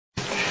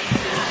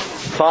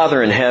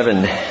Father in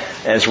heaven,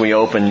 as we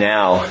open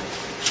now,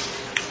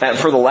 and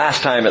for the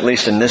last time, at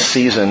least in this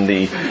season,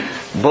 the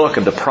book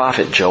of the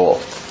prophet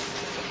Joel.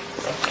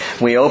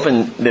 We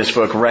open this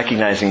book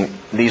recognizing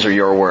these are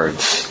your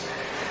words.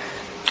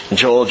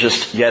 Joel,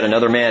 just yet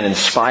another man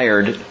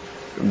inspired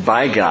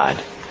by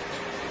God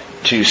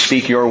to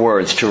speak your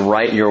words, to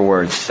write your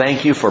words.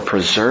 Thank you for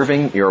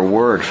preserving your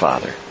word,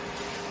 Father,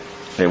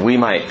 that we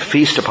might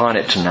feast upon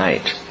it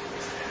tonight.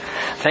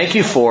 Thank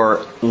you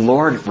for,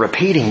 Lord,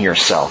 repeating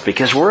yourself,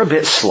 because we're a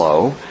bit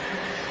slow,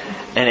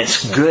 and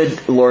it's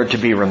good, Lord, to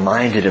be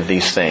reminded of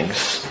these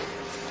things.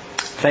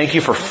 Thank you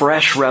for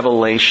fresh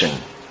revelation,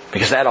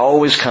 because that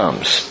always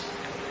comes.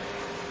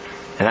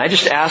 And I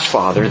just ask,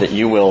 Father, that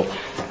you will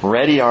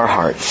ready our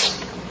hearts,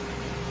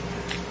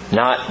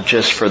 not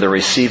just for the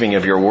receiving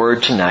of your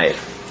word tonight,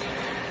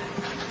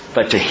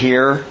 but to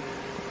hear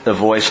the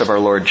voice of our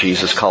Lord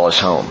Jesus call us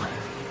home.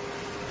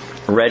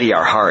 Ready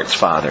our hearts,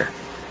 Father,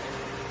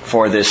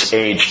 for this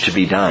age to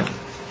be done.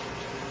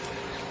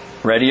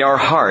 Ready our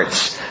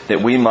hearts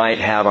that we might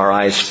have our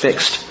eyes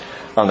fixed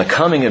on the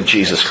coming of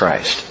Jesus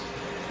Christ,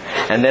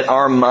 and that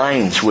our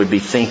minds would be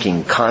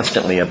thinking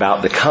constantly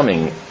about the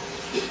coming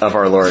of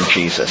our Lord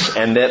Jesus,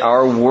 and that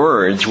our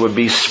words would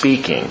be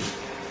speaking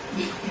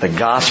the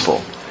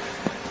gospel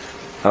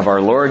of our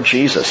Lord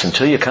Jesus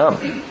until you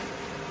come.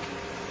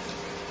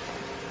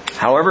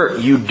 However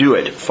you do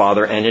it,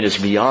 Father, and it is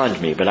beyond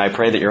me, but I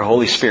pray that your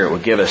Holy Spirit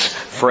would give us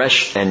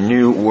fresh and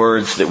new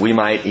words that we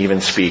might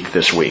even speak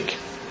this week.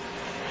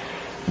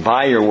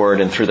 By your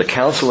word and through the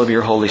counsel of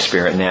your Holy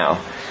Spirit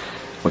now,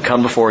 we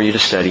come before you to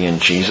study in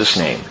Jesus'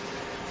 name.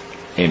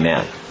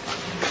 Amen.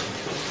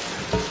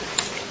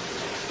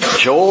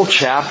 Joel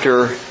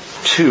chapter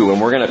 2, and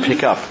we're going to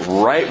pick up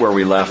right where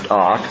we left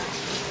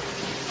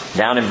off,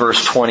 down in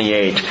verse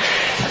 28.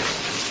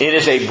 It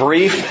is a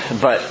brief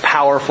but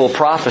powerful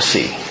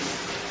prophecy.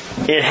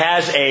 It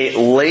has a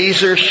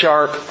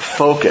laser-sharp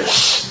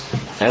focus.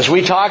 As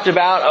we talked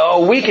about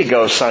a week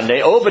ago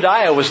Sunday,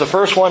 Obadiah was the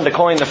first one to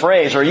coin the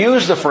phrase, or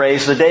use the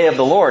phrase, the day of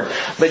the Lord.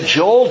 But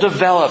Joel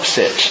develops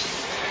it.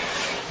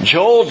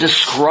 Joel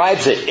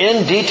describes it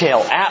in detail,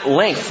 at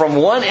length, from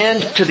one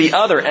end to the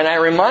other. And I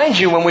remind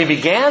you when we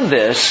began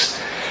this,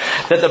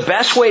 that the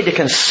best way to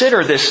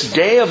consider this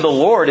day of the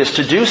Lord is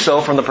to do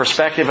so from the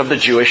perspective of the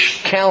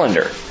Jewish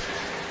calendar.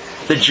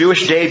 The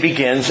Jewish day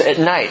begins at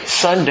night,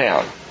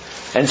 sundown.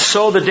 And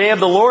so the day of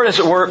the Lord, as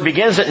it were,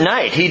 begins at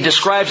night. He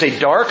describes a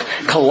dark,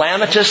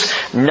 calamitous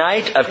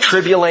night of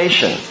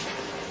tribulation.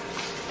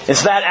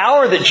 It's that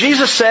hour that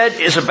Jesus said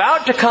is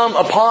about to come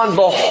upon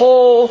the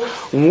whole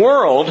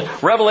world.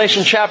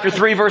 Revelation chapter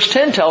 3 verse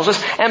 10 tells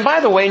us. And by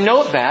the way,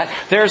 note that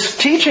there's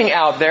teaching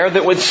out there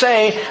that would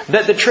say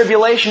that the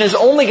tribulation is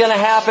only going to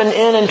happen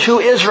in and to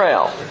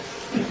Israel.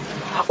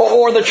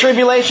 Or the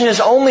tribulation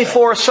is only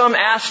for some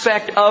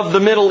aspect of the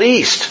Middle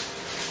East.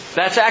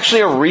 That's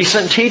actually a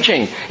recent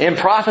teaching in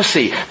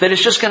prophecy that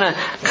is just going to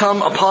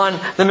come upon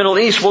the Middle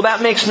East. Well,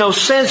 that makes no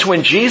sense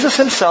when Jesus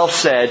himself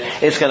said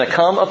it's going to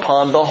come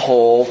upon the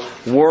whole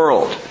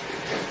world.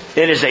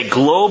 It is a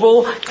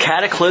global,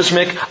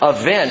 cataclysmic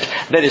event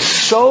that is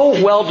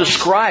so well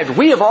described.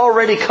 We have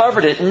already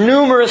covered it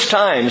numerous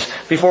times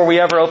before we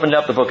ever opened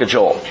up the book of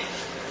Joel.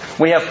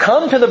 We have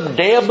come to the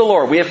day of the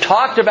Lord. We have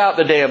talked about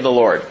the day of the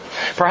Lord.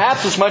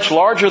 Perhaps it's much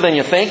larger than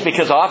you think,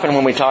 because often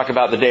when we talk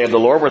about the day of the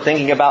Lord, we're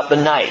thinking about the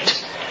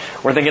night.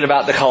 We're thinking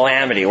about the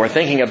calamity. We're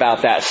thinking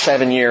about that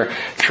 7-year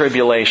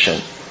tribulation.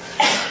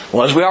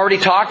 Well, as we already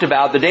talked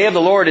about, the day of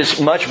the Lord is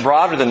much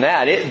broader than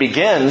that. It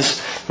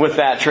begins with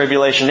that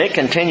tribulation. It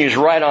continues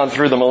right on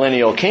through the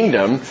millennial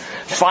kingdom,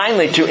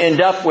 finally to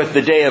end up with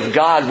the day of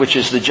God, which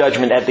is the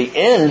judgment at the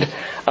end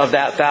of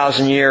that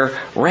 1,000-year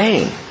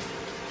reign.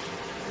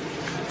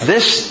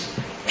 This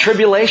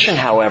tribulation,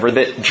 however,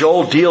 that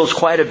Joel deals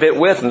quite a bit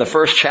with in the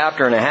first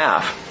chapter and a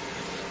half,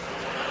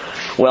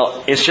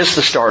 well, it's just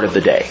the start of the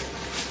day.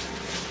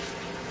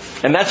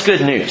 And that's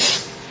good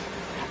news.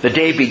 The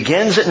day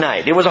begins at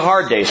night. It was a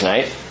hard day's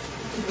night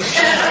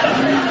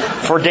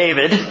for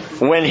David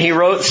when he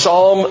wrote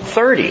Psalm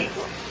 30.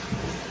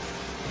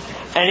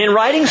 And in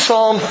writing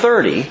Psalm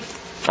 30,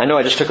 I know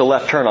I just took a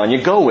left turn on you.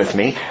 Go with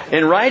me.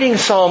 In writing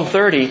Psalm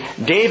 30,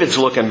 David's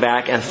looking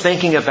back and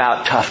thinking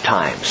about tough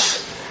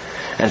times.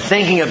 And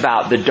thinking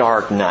about the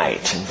dark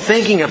night. And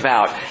thinking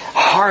about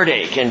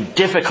heartache and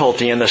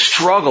difficulty and the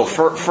struggle.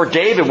 For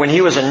David, when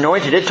he was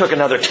anointed, it took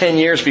another 10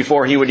 years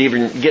before he would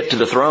even get to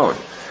the throne.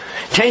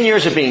 10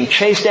 years of being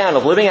chased down,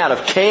 of living out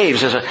of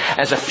caves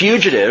as a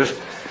fugitive,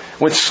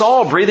 with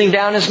Saul breathing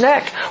down his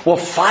neck. Well,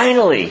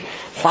 finally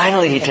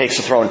he takes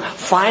the throne.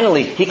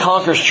 Finally, he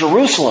conquers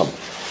Jerusalem.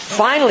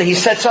 Finally, he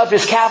sets up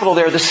his capital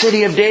there, the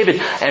city of David.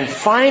 And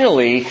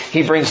finally,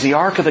 he brings the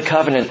Ark of the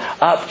Covenant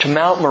up to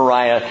Mount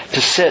Moriah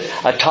to sit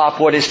atop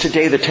what is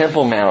today the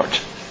Temple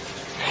Mount,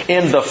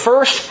 in the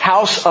first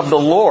house of the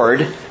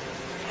Lord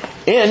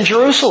in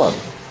Jerusalem,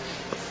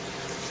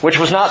 which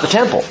was not the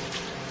temple.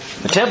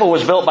 The temple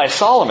was built by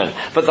Solomon,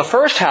 but the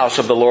first house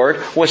of the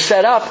Lord was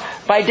set up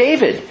by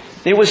David.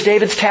 It was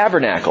David's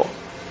tabernacle.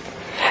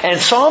 And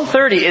Psalm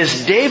 30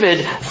 is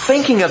David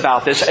thinking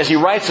about this as he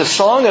writes a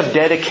song of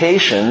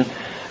dedication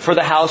for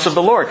the house of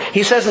the Lord.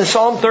 He says in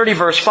Psalm 30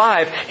 verse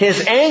 5,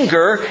 His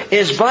anger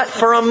is but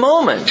for a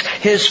moment.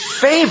 His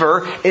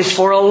favor is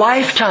for a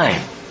lifetime.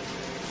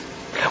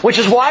 Which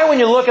is why when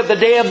you look at the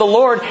day of the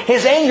Lord,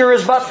 His anger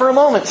is but for a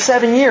moment,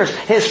 7 years.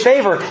 His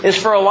favor is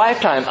for a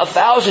lifetime,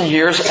 1,000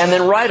 years, and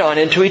then right on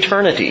into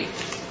eternity.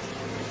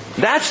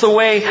 That's the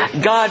way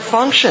God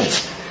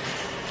functions.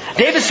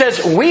 David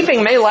says,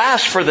 weeping may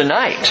last for the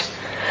night,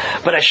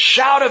 but a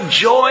shout of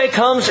joy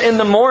comes in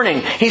the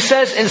morning. He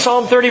says in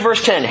Psalm 30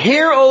 verse 10,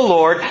 Hear, O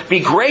Lord,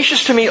 be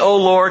gracious to me, O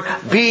Lord,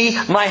 be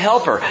my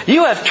helper.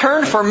 You have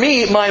turned for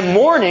me my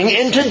mourning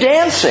into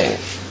dancing.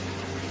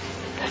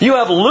 You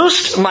have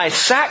loosed my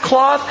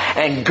sackcloth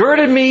and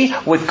girded me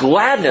with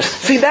gladness.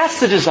 See, that's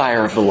the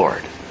desire of the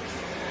Lord.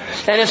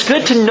 And it's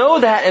good to know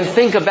that and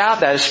think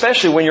about that,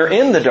 especially when you're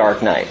in the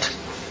dark night.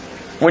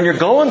 When you're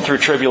going through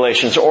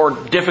tribulations or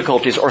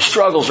difficulties or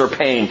struggles or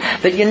pain,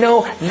 that you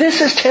know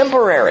this is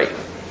temporary.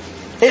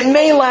 It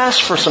may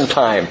last for some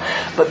time,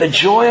 but the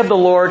joy of the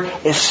Lord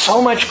is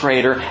so much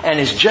greater and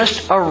is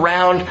just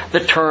around the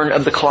turn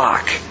of the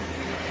clock.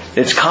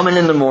 It's coming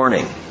in the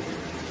morning.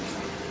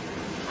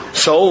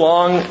 So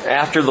long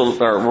after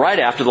right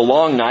after the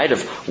long night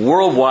of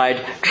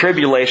worldwide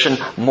tribulation,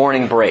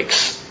 morning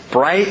breaks.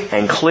 Bright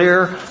and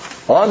clear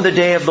on the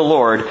day of the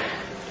Lord.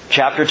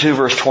 Chapter 2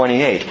 verse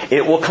 28.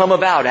 It will come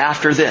about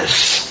after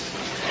this,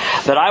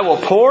 that I will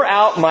pour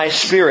out my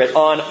Spirit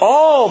on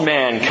all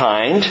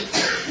mankind,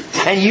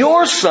 and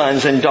your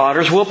sons and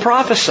daughters will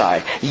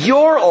prophesy.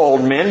 Your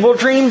old men will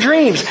dream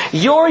dreams.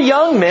 Your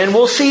young men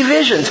will see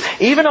visions.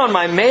 Even on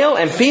my male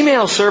and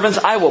female servants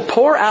I will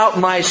pour out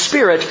my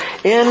Spirit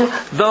in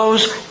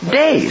those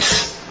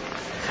days.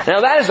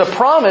 Now that is a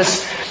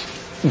promise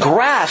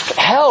grasped,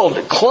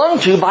 held, clung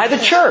to by the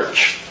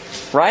church.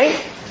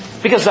 Right?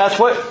 Because that's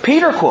what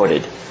Peter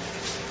quoted.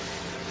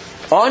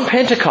 On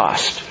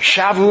Pentecost,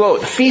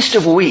 Shavuot, the Feast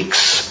of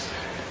Weeks,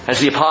 as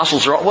the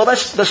apostles are... Well,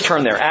 let's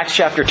turn there. Acts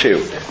chapter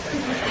 2.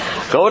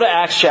 Go to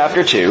Acts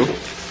chapter 2.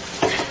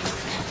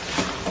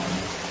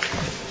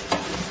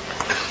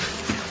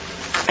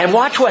 And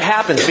watch what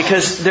happens,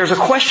 because there's a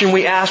question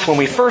we asked when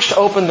we first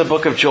opened the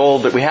book of Joel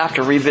that we have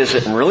to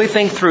revisit and really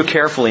think through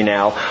carefully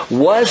now.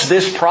 Was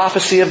this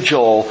prophecy of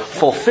Joel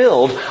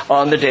fulfilled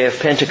on the day of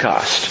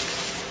Pentecost?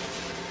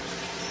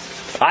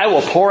 I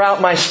will pour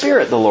out my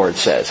Spirit, the Lord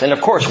says. And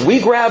of course, we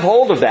grab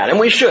hold of that, and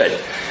we should.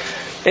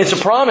 It's a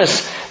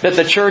promise that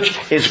the church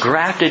is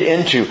grafted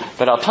into.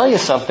 But I'll tell you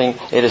something,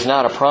 it is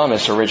not a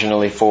promise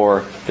originally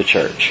for the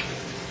church.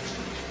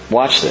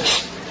 Watch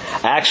this.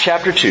 Acts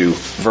chapter 2,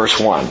 verse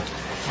 1.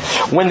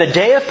 When the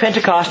day of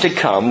Pentecost had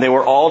come, they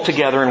were all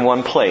together in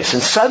one place.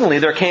 And suddenly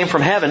there came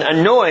from heaven a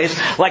noise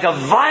like a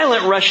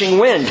violent rushing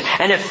wind,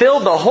 and it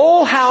filled the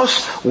whole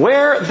house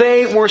where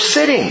they were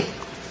sitting.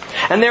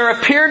 And there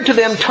appeared to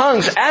them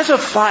tongues as of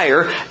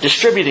fire,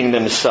 distributing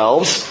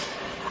themselves.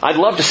 I'd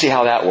love to see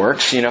how that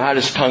works. You know, how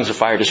does tongues of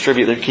fire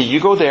distribute? Okay, you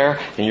go there,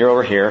 and you're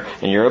over here,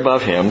 and you're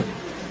above him.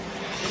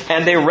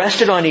 And they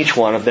rested on each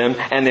one of them,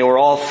 and they were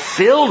all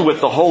filled with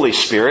the Holy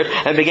Spirit,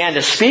 and began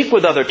to speak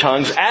with other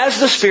tongues as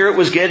the Spirit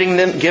was giving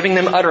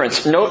them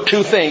utterance. Note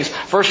two things.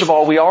 First of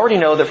all, we already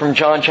know that from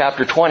John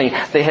chapter 20,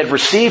 they had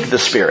received the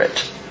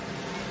Spirit.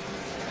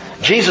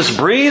 Jesus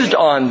breathed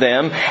on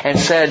them and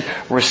said,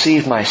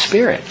 receive my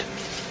Spirit.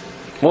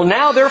 Well,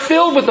 now they're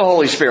filled with the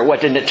Holy Spirit. What,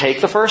 didn't it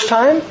take the first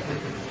time?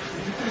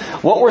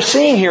 What we're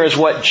seeing here is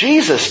what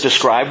Jesus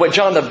described, what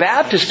John the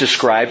Baptist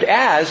described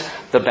as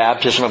the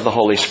baptism of the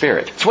Holy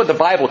Spirit. It's what the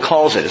Bible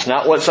calls it. It's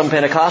not what some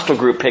Pentecostal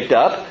group picked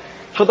up.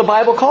 It's what the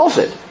Bible calls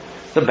it.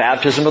 The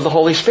baptism of the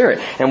Holy Spirit.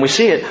 And we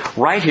see it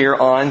right here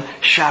on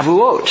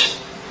Shavuot,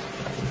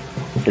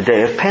 the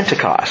day of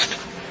Pentecost.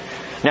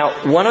 Now,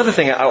 one other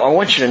thing I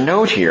want you to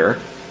note here,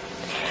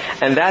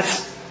 and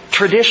that's,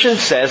 tradition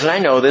says, and I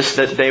know this,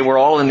 that they were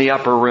all in the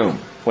upper room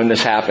when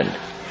this happened.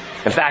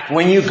 In fact,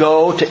 when you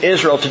go to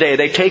Israel today,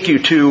 they take you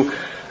to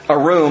a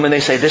room and they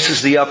say, this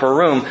is the upper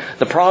room.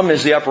 The problem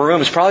is the upper room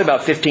is probably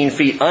about 15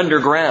 feet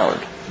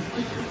underground.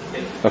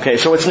 Okay,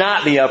 so it's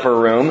not the upper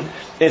room.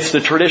 It's the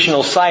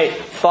traditional site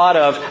thought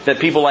of that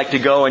people like to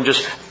go and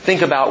just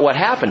think about what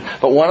happened.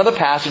 But one of the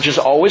passages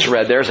always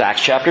read there is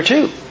Acts chapter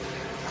 2.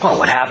 Well,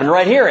 what happened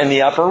right here in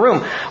the upper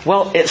room?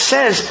 Well, it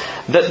says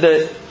that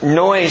the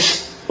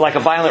noise, like a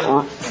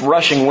violent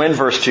rushing wind,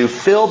 verse 2,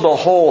 filled the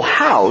whole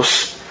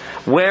house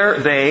where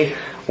they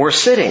were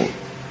sitting.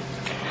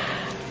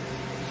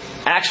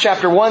 Acts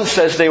chapter 1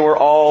 says they were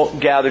all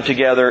gathered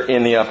together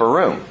in the upper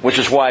room, which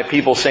is why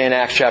people say in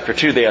Acts chapter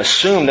 2 they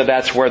assume that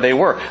that's where they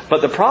were.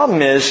 But the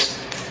problem is,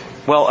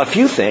 well, a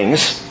few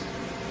things.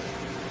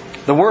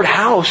 The word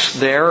house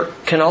there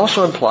can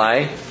also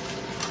imply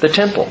the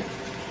temple.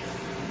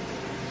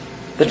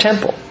 The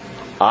temple.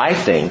 I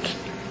think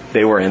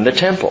they were in the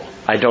temple.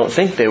 I don't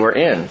think they were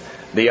in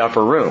the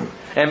upper room.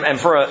 And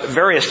for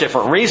various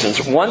different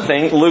reasons. One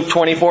thing, Luke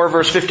 24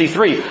 verse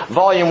 53,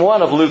 volume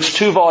 1 of Luke's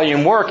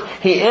 2-volume work,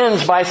 he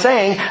ends by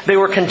saying they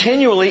were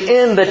continually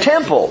in the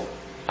temple,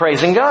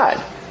 praising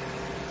God.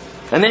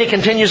 And then he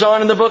continues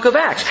on in the book of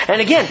Acts.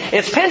 And again,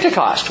 it's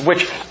Pentecost,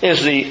 which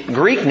is the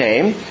Greek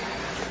name.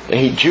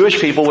 The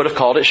Jewish people would have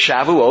called it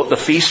Shavuot, the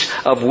Feast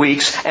of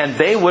Weeks, and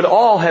they would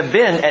all have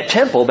been at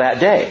temple that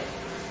day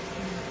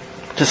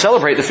to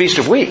celebrate the Feast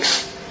of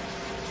Weeks.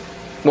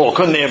 Well,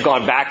 couldn't they have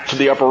gone back to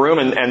the upper room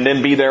and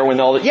then be there when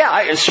all the... Yeah,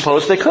 I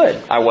suppose they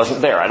could. I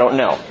wasn't there. I don't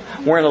know.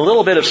 We're in a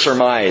little bit of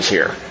surmise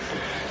here.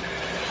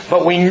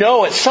 But we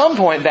know at some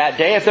point that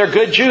day, if they're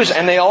good Jews,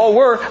 and they all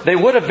were, they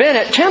would have been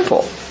at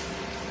temple.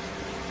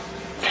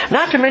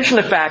 Not to mention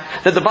the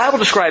fact that the Bible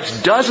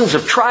describes dozens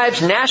of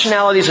tribes,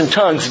 nationalities, and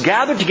tongues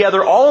gathered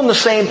together all in the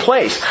same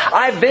place.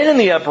 I've been in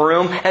the upper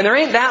room, and there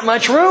ain't that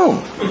much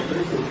room.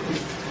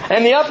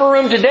 And the upper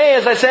room today,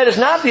 as I said, is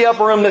not the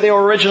upper room that they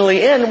were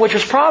originally in, which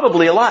was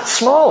probably a lot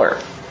smaller.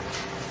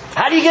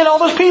 How do you get all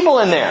those people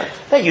in there?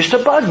 That used to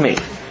bug me.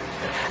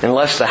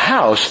 Unless the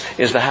house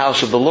is the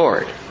house of the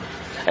Lord.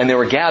 And they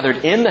were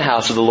gathered in the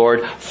house of the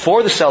Lord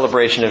for the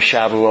celebration of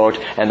Shavuot,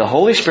 and the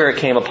Holy Spirit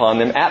came upon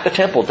them at the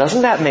temple.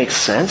 Doesn't that make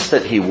sense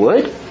that He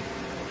would?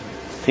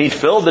 He'd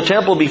filled the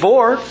temple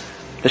before.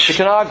 The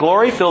Shekinah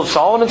glory filled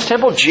Solomon's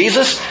temple.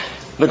 Jesus,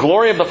 the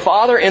glory of the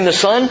Father in the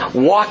Son,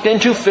 walked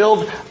into,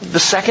 filled the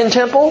second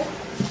temple.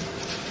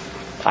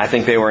 I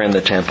think they were in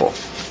the temple.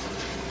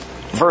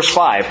 Verse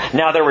 5,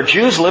 Now there were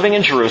Jews living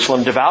in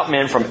Jerusalem, devout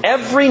men from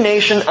every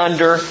nation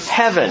under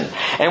heaven.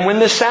 And when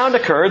this sound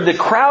occurred, the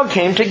crowd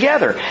came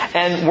together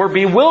and were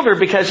bewildered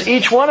because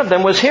each one of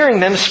them was hearing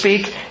them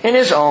speak in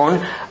his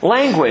own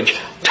language.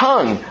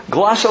 Tongue,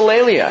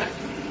 glossolalia.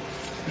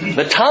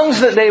 The tongues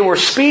that they were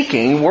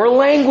speaking were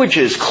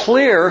languages,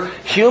 clear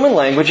human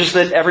languages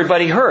that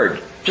everybody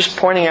heard. Just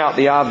pointing out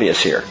the obvious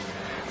here.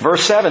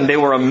 Verse 7, they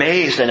were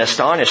amazed and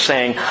astonished,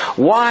 saying,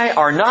 Why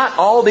are not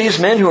all these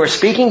men who are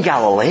speaking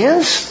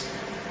Galileans?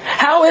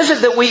 How is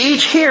it that we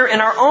each hear in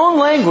our own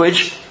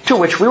language to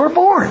which we were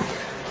born?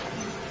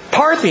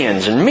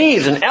 Parthians and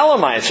Medes and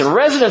Elamites and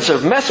residents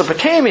of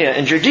Mesopotamia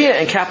and Judea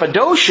and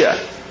Cappadocia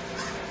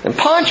and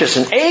Pontus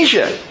and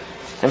Asia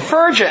and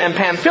Phrygia and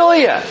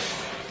Pamphylia,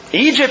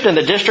 Egypt and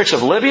the districts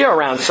of Libya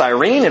around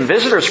Cyrene, and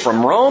visitors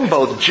from Rome,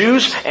 both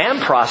Jews and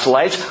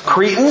proselytes,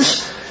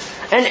 Cretans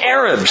and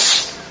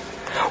Arabs.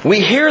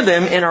 We hear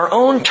them in our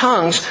own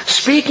tongues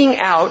speaking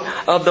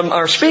of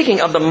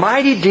the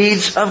mighty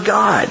deeds of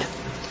God.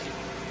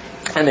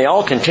 And they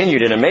all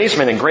continued in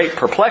amazement and great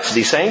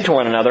perplexity, saying to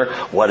one another,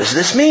 What does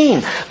this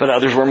mean? But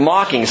others were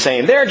mocking,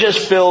 saying, They're just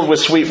filled with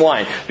sweet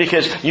wine.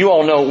 Because you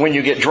all know when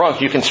you get drunk,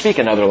 you can speak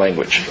another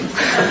language.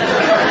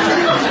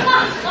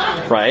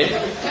 Right?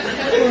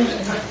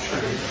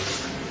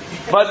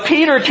 But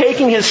Peter,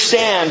 taking his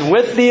stand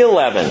with the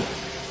 11,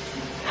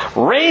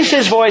 raised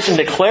his voice and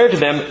declared to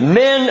them,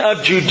 Men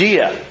of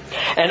Judea,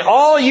 and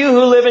all you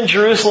who live in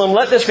Jerusalem,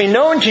 let this be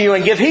known to you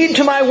and give heed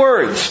to my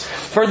words.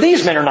 For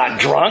these men are not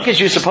drunk, as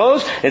you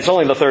suppose. It's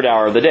only the third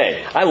hour of the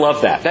day. I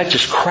love that. That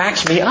just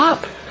cracks me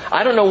up.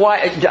 I don't know why.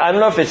 I don't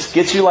know if it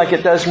gets you like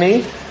it does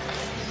me.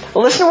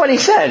 Well, listen to what he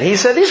said. He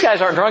said, these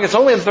guys aren't drunk. It's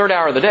only the third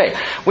hour of the day.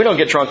 We don't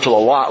get drunk till a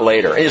lot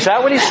later. Is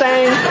that what he's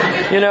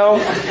saying? You know?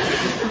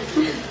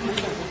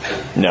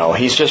 No,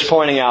 he's just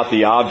pointing out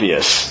the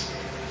obvious.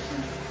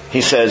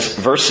 He says,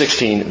 verse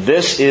 16,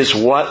 This is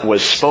what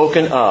was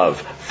spoken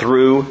of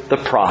through the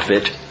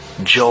prophet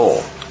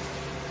Joel.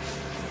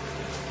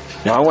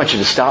 Now I want you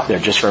to stop there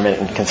just for a minute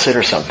and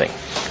consider something.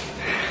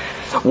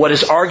 What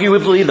is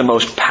arguably the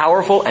most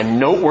powerful and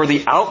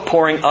noteworthy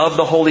outpouring of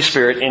the Holy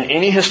Spirit in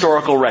any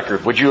historical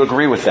record. Would you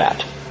agree with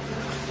that?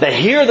 That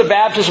here the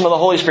baptism of the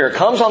Holy Spirit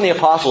comes on the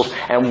apostles,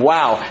 and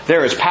wow,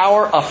 there is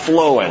power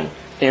a-flowing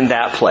in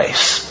that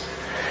place.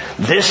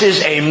 This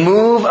is a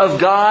move of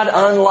God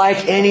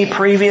unlike any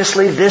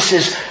previously. This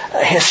is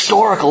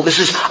historical. This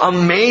is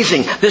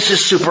amazing. This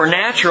is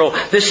supernatural.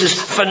 This is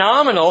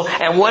phenomenal.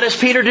 And what does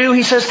Peter do?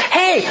 He says,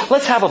 Hey,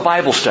 let's have a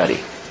Bible study.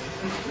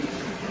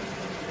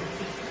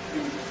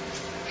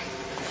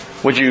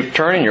 Would you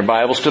turn in your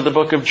Bibles to the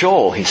book of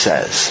Joel, he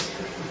says.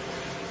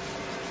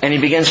 And he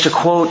begins to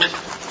quote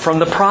from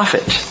the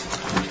prophet.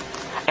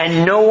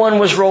 And no one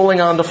was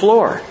rolling on the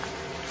floor.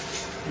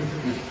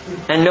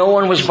 And no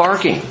one was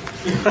barking.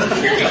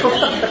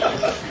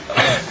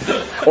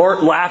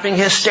 Or laughing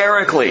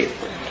hysterically.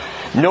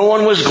 No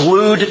one was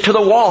glued to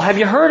the wall. Have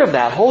you heard of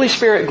that? Holy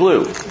Spirit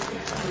glue.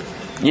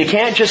 You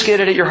can't just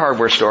get it at your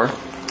hardware store.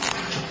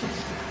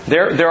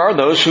 There are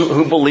those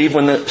who believe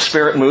when the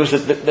Spirit moves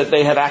that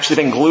they have actually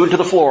been glued to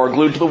the floor or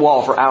glued to the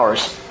wall for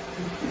hours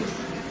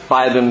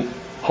by the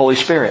Holy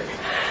Spirit.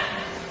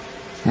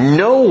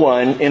 No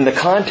one in the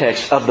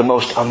context of the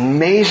most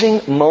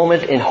amazing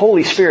moment in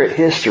Holy Spirit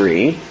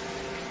history,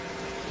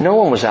 no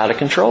one was out of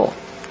control.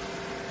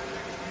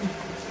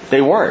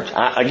 They weren't.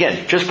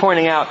 Again, just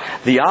pointing out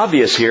the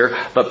obvious here,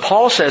 but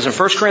Paul says in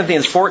 1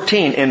 Corinthians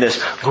 14, in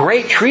this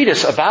great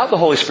treatise about the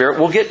Holy Spirit,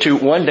 we'll get to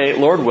one day,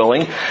 Lord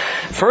willing,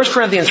 1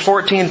 Corinthians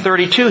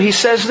 14:32, he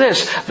says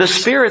this, the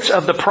spirits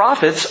of the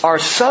prophets are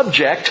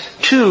subject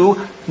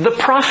to the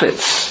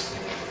prophets.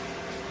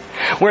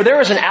 Where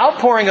there is an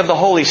outpouring of the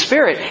Holy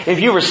Spirit,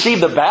 if you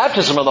receive the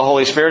baptism of the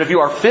Holy Spirit, if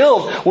you are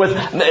filled with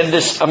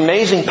this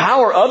amazing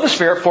power of the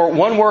Spirit for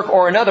one work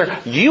or another,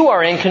 you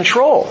are in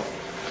control.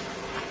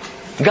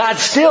 God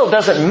still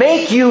doesn't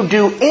make you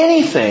do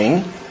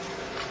anything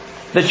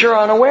that you're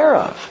unaware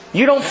of.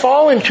 You don't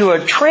fall into a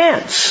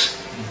trance.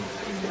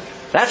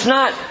 That's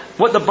not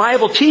what the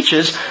Bible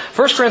teaches.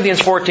 1 Corinthians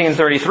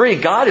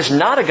 14:33, God is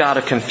not a God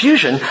of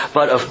confusion,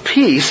 but of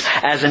peace,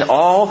 as in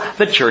all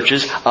the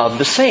churches of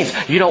the saints.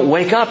 You don't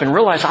wake up and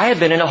realize, I have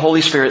been in a Holy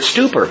Spirit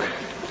stupor.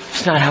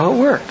 It's not how it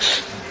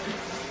works.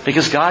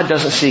 Because God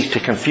doesn't seek to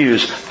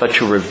confuse, but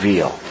to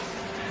reveal,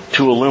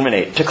 to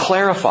illuminate, to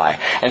clarify.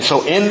 And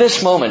so in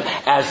this moment,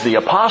 as the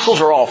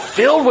apostles are all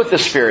filled with the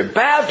Spirit,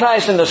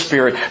 baptized in the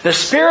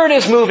Spirit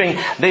is moving,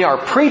 they are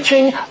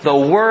preaching the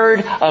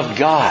Word of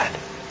God.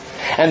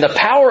 And the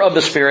power of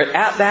the Spirit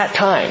at that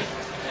time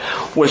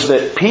was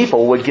that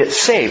people would get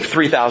saved.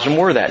 3,000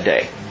 were that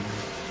day.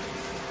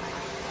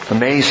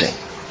 Amazing.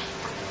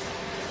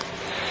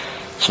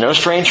 It's no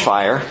strange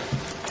fire.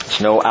 It's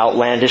no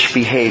outlandish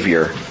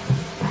behavior.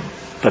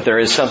 But there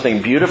is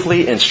something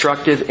beautifully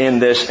instructive in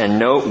this. And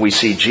note, we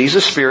see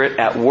Jesus' Spirit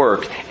at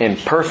work in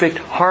perfect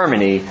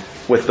harmony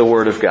with the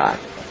Word of God.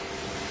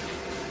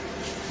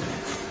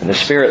 And the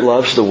Spirit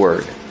loves the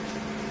Word.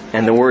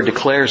 And the Word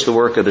declares the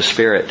work of the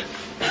Spirit.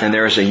 And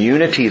there is a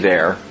unity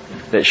there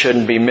that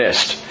shouldn't be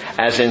missed.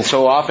 As in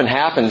so often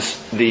happens,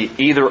 the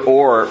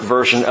either-or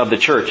version of the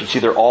church. It's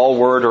either all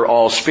Word or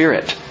all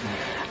Spirit.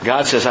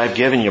 God says, I've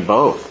given you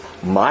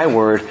both, my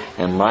Word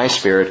and my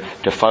Spirit,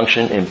 to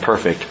function in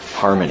perfect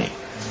harmony.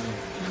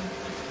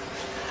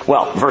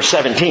 Well, verse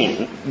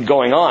 17,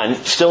 going on,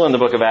 still in the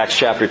book of Acts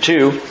chapter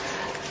 2,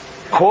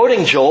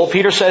 quoting Joel,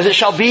 Peter says, it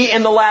shall be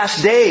in the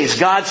last days,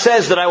 God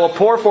says, that I will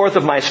pour forth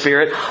of my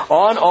Spirit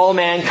on all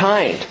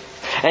mankind.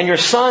 And your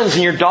sons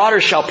and your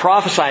daughters shall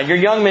prophesy, and your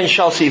young men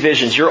shall see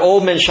visions, your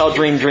old men shall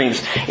dream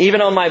dreams.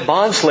 Even on my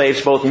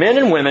bondslaves, both men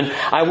and women,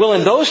 I will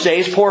in those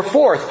days pour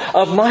forth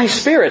of my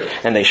Spirit,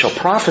 and they shall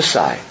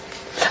prophesy.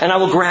 And I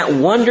will grant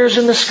wonders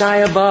in the sky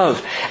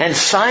above, and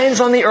signs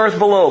on the earth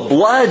below,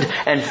 blood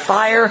and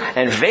fire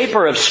and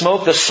vapor of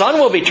smoke. The sun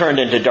will be turned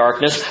into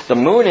darkness, the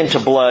moon into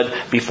blood,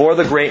 before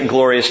the great and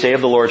glorious day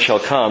of the Lord shall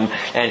come.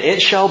 And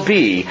it shall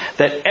be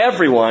that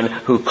everyone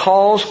who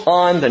calls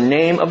on the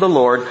name of the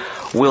Lord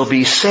will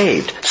be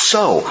saved.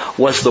 So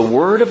was the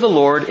word of the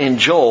Lord in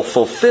Joel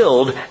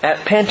fulfilled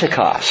at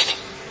Pentecost.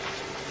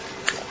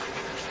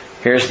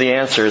 Here's the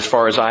answer as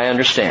far as I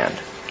understand.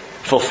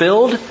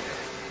 Fulfilled?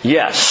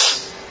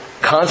 Yes.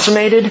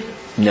 Consummated?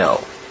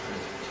 No.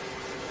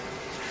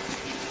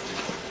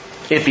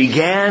 It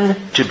began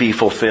to be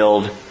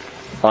fulfilled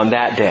on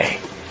that day.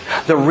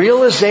 The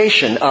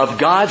realization of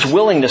God's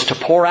willingness to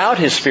pour out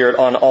His Spirit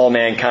on all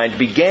mankind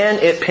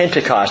began at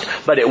Pentecost,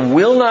 but it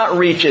will not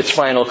reach its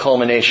final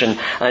culmination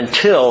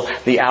until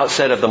the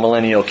outset of the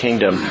millennial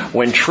kingdom,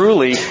 when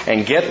truly,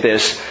 and get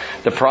this,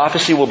 the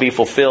prophecy will be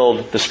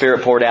fulfilled, the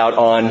Spirit poured out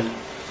on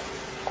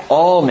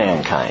all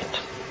mankind.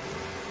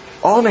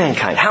 All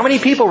mankind. How many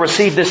people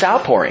received this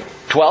outpouring?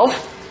 12?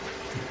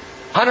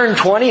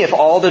 120 if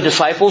all the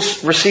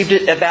disciples received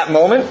it at that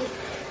moment?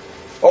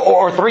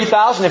 Or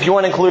 3,000 if you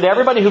want to include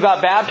everybody who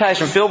got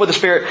baptized and filled with the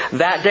Spirit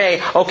that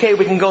day. Okay,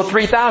 we can go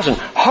 3,000.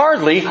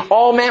 Hardly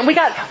all man. We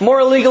got more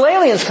illegal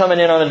aliens coming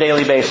in on a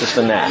daily basis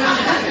than that.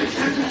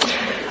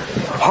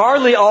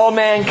 Hardly all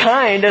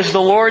mankind, as the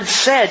Lord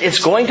said. It's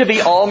going to be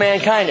all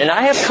mankind. And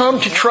I have come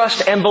to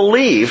trust and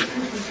believe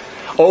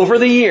over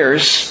the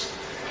years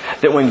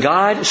that when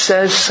God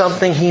says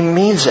something, He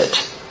means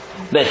it.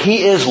 That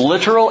He is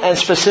literal and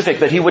specific.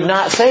 That He would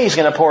not say He's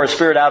going to pour His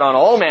Spirit out on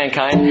all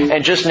mankind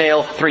and just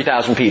nail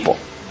 3,000 people.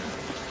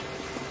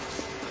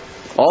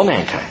 All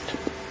mankind.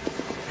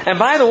 And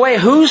by the way,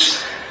 whose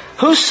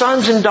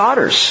sons and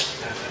daughters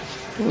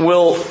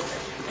will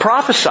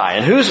prophesy?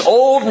 And whose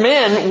old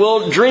men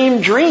will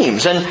dream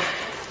dreams? And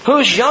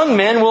whose young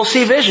men will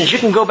see visions? You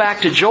can go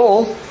back to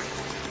Joel.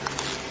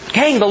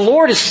 Gang, the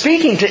Lord is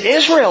speaking to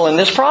Israel in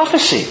this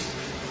prophecy.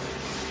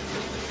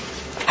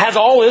 Has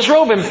all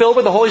Israel been filled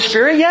with the Holy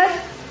Spirit yet?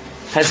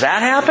 Has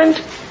that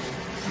happened?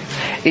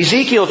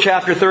 Ezekiel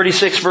chapter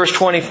 36 verse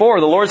 24,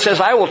 the Lord says,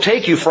 I will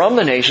take you from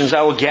the nations,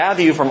 I will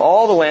gather you from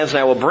all the lands,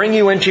 and I will bring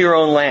you into your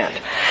own land.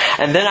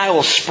 And then I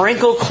will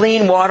sprinkle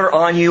clean water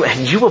on you,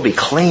 and you will be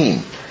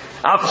clean.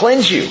 I'll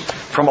cleanse you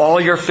from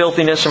all your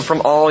filthiness and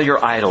from all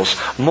your idols.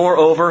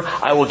 Moreover,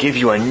 I will give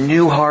you a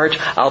new heart.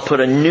 I'll put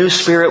a new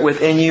spirit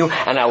within you,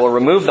 and I will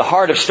remove the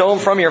heart of stone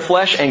from your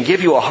flesh and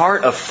give you a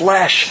heart of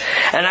flesh.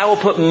 And I will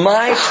put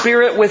my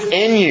Spirit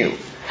within you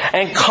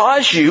and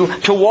cause you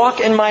to walk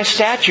in my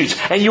statutes.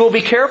 And you will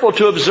be careful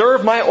to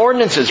observe my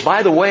ordinances.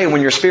 By the way,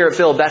 when you're Spirit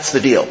filled, that's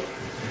the deal.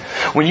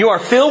 When you are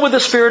filled with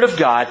the Spirit of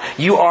God,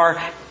 you are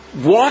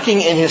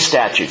walking in His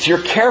statutes.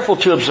 You're careful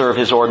to observe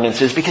His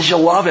ordinances because you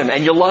love Him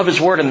and you love His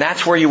Word, and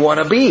that's where you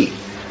want to be.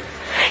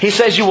 He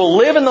says, you will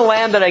live in the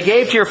land that I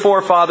gave to your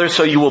forefathers,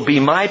 so you will be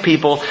my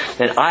people,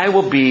 and I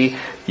will be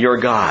your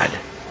God.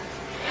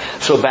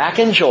 So back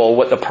in Joel,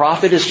 what the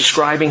prophet is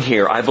describing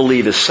here, I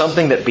believe, is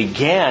something that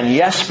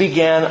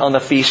began on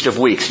the Feast of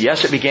Weeks.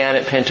 Yes, it began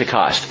at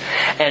Pentecost.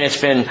 And it's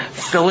been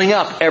filling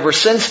up ever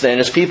since then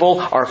as people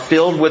are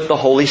filled with the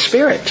Holy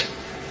Spirit.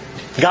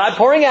 God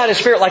pouring out His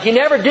Spirit like He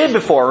never did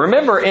before.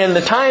 Remember, in the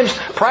times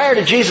prior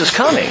to Jesus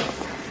coming,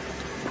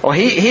 well,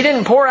 He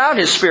didn't pour out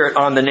His Spirit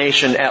on the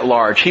nation at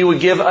large. He would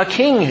give a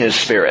king His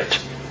Spirit.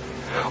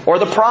 Or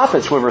the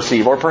prophets would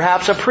receive, or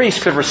perhaps a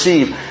priest could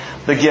receive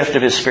the gift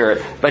of His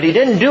Spirit. But He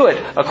didn't do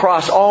it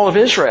across all of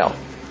Israel.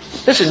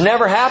 This had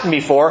never happened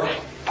before.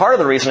 Part of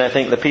the reason I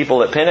think the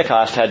people at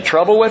Pentecost had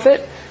trouble with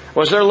it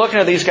was they're looking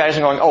at these guys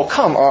and going, oh,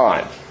 come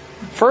on.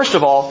 First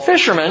of all,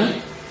 fishermen,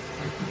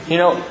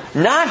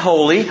 not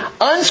holy,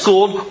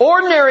 unschooled,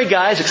 ordinary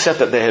guys, except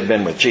that they had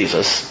been with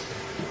Jesus.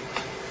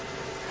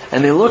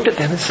 And they looked at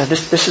them and said,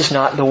 this is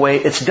not the way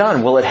it's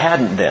done. Well, it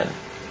hadn't then.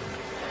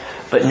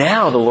 But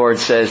now the Lord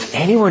says,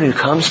 anyone who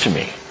comes to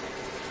me,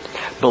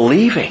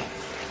 believing,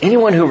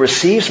 anyone who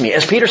receives me,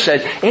 as Peter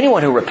said,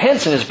 anyone who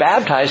repents and is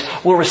baptized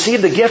will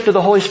receive the gift of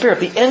the Holy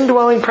Spirit, the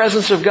indwelling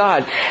presence of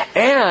God.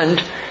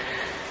 And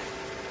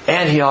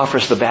He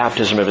offers the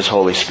baptism of His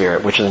Holy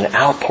Spirit, which is an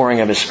outpouring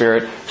of His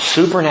Spirit,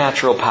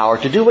 supernatural power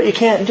to do what you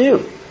can't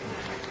do.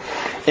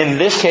 In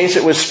this case,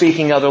 it was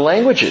speaking other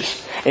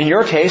languages. In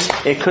your case,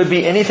 it could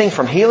be anything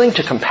from healing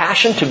to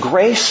compassion to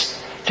grace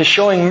to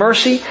showing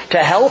mercy to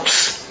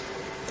helps.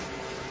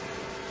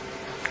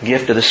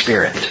 Gift of the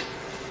Spirit.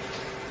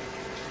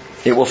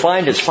 It will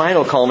find its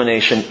final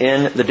culmination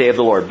in the day of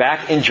the Lord.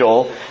 Back in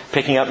Joel,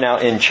 picking up now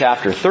in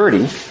chapter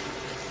 30,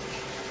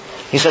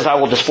 He says, I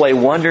will display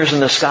wonders in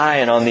the sky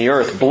and on the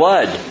earth,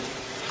 blood,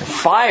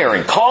 fire,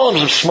 and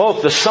columns of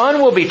smoke. The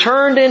sun will be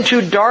turned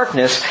into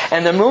darkness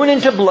and the moon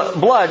into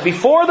blood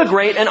before the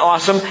great and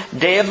awesome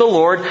day of the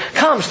Lord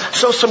comes.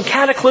 So some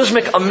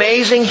cataclysmic,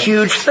 amazing,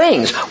 huge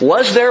things.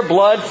 Was there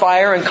blood,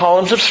 fire, and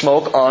columns of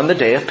smoke on the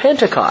day of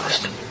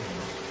Pentecost?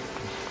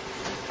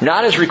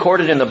 Not as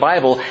recorded in the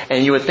Bible,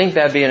 and you would think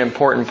that'd be an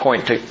important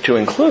point to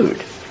include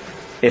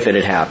if it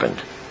had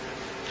happened.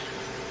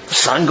 The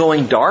sun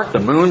going dark, the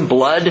moon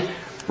blood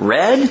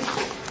red.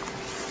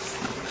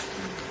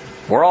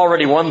 We're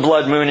already one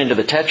blood moon into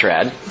the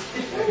tetrad,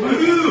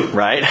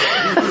 right?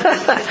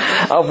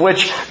 Of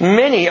which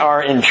many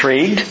are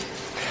intrigued.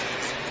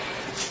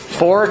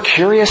 4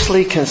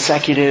 curiously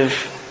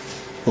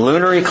consecutive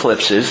lunar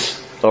eclipses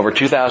over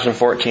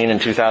 2014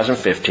 and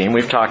 2015.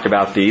 We've talked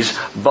about these,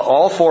 but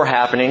all 4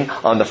 happening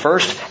on the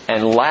first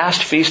and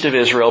last Feast of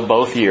Israel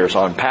both years.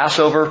 On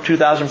Passover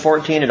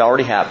 2014, it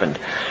already happened.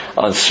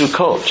 On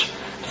Sukkot,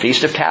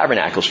 Feast of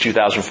Tabernacles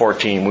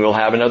 2014, we will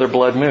have another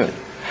blood moon.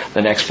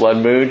 The next blood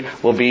moon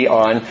will be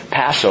on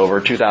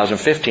Passover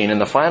 2015, and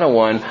the final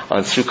one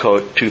on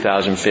Sukkot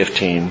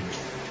 2015.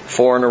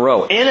 4 in a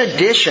row. In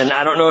addition,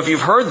 I don't know if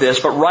you've heard this,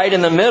 but right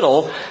in the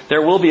middle,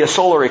 there will be a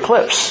solar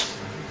eclipse.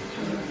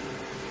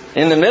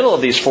 In the middle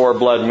of these 4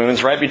 blood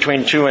moons, right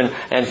between 2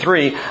 and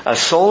 3, a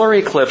solar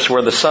eclipse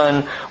where the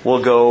sun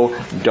will go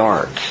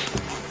dark.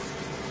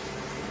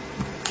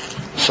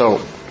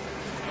 So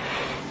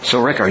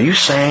Rick, are you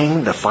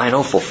saying the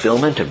final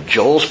fulfillment of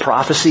Joel's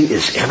prophecy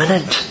is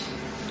imminent?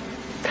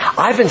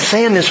 I've been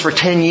saying this for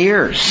 10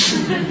 years.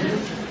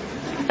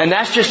 And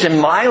that's just in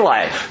my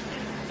life.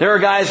 There are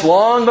guys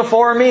long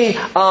before me.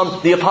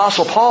 The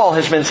Apostle Paul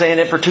has been saying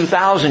it for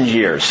 2,000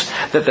 years.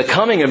 That the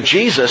coming of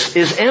Jesus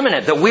is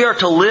imminent. That we are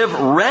to live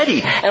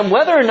ready. And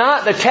whether or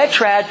not the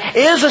tetrad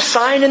is a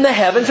sign in the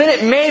heavens, and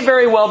it may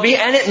very well be,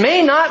 and it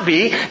may not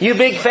be, you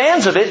big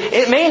fans of it,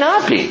 it may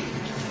not be.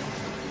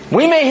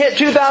 We may hit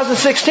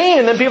 2016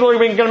 and then people are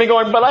going to be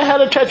going, but I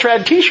had a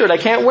tetrad t-shirt, I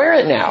can't wear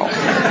it now.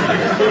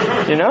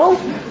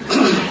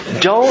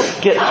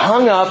 Don't get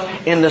hung up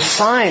in the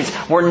signs.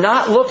 We're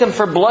not looking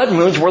for blood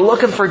moons, we're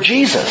looking for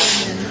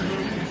Jesus.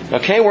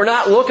 Okay, we're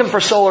not looking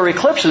for solar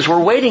eclipses,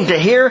 we're waiting to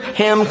hear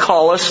Him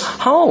call us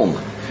home.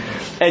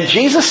 And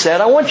Jesus said,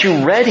 I want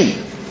you ready.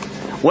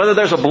 Whether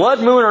there's a blood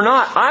moon or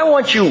not, I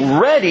want you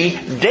ready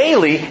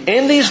daily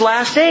in these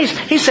last days.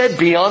 He said,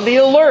 be on the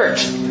alert.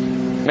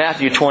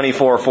 Matthew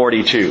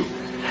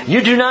 24:42.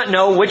 You do not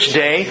know which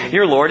day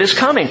your Lord is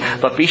coming.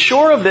 But be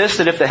sure of this,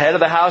 that if the head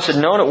of the house had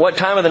known at what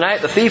time of the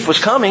night the thief was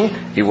coming,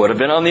 he would have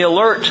been on the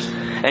alert.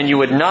 And you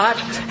would not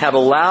have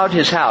allowed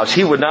his house,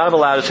 he would not have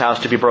allowed his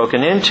house to be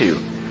broken into.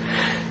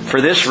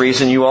 For this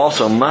reason you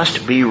also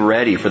must be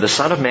ready, for the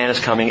Son of Man is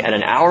coming at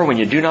an hour when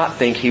you do not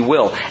think He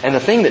will. And the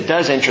thing that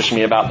does interest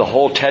me about the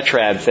whole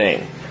tetrad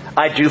thing,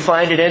 I do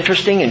find it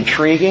interesting,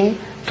 intriguing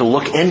to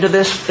look into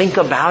this, think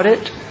about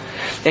it.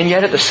 And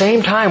yet at the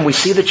same time, we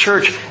see the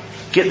church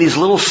get these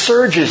little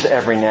surges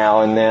every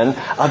now and then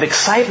of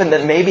excitement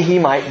that maybe He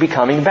might be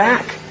coming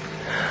back.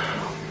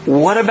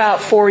 What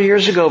about 4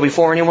 years ago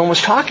before anyone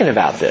was talking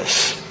about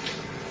this?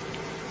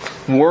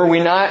 Were we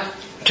not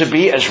to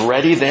be as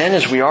ready then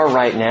as we are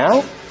right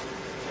now?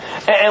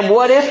 And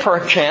what if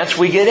perchance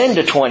we get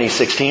into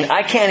 2016?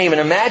 I can't even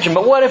imagine,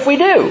 but what if we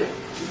do?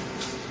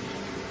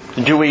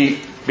 Do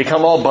we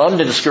become all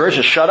bummed and discouraged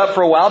and shut up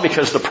for a while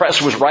because the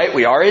press was right,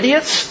 we are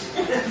idiots?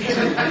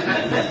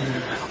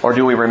 Or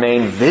do we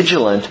remain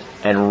vigilant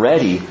and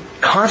ready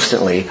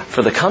constantly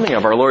for the coming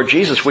of our Lord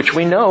Jesus, which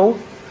we know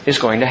is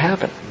going to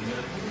happen?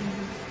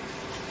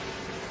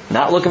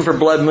 Not looking for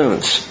blood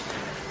moons.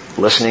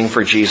 Listening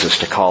for Jesus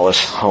to call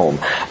us home.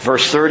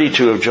 Verse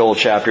 32 of Joel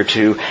chapter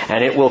 2,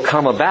 and it will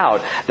come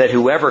about that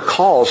whoever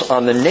calls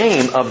on the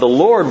name of the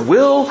Lord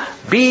will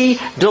be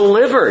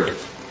delivered.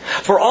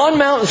 For on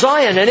Mount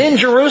Zion and in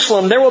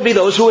Jerusalem there will be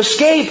those who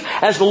escape,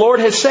 as the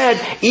Lord has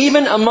said,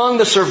 even among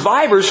the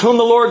survivors whom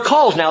the Lord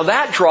calls. Now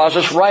that draws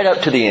us right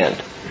up to the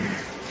end.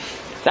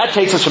 That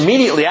takes us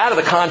immediately out of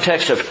the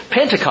context of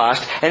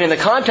Pentecost, and in the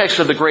context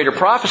of the greater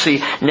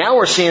prophecy, now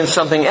we're seeing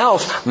something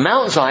else.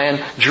 Mount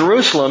Zion,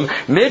 Jerusalem,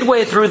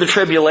 midway through the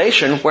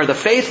tribulation, where the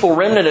faithful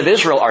remnant of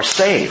Israel are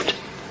saved.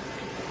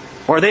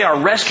 Where they are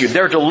rescued.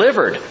 They're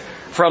delivered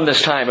from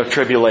this time of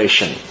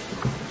tribulation.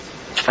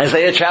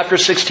 Isaiah chapter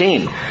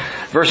 16,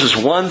 verses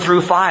 1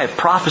 through 5,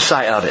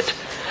 prophesy of it.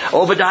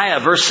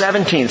 Obadiah, verse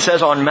 17,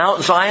 says, on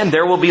Mount Zion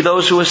there will be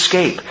those who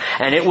escape,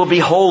 and it will be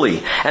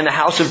holy, and the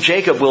house of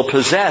Jacob will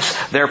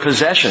possess their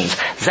possessions.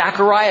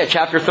 Zechariah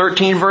chapter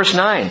 13, verse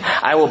 9,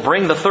 I will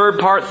bring the third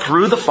part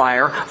through the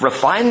fire,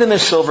 refine them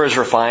as silver is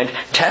refined,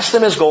 test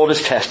them as gold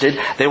is tested.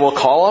 They will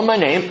call on my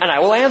name, and I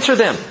will answer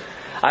them.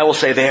 I will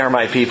say, they are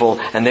my people,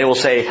 and they will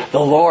say, the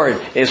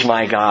Lord is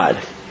my God.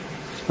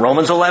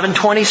 Romans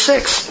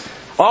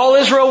 11:26, all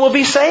Israel will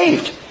be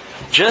saved.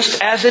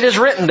 Just as it is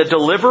written, the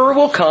deliverer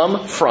will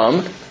come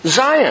from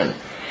Zion.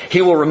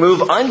 He will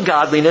remove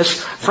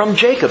ungodliness from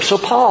Jacob. So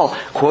Paul,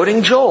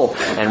 quoting Joel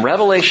and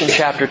Revelation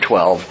chapter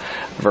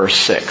 12, verse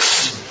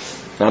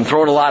 6. Now I'm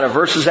throwing a lot of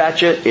verses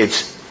at you.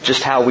 It's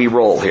just how we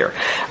roll here.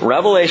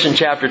 Revelation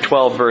chapter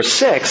 12, verse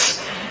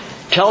 6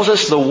 tells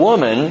us the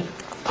woman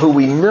who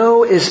we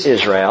know is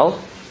Israel.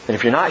 And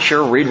if you're not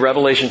sure, read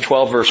Revelation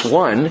 12, verse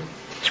 1.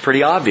 It's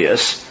pretty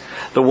obvious.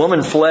 The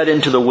woman fled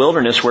into the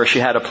wilderness where she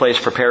had a place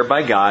prepared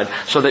by God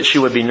so that she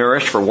would be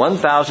nourished for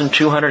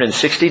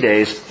 1,260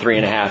 days,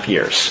 3.5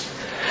 years.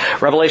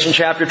 Revelation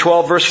chapter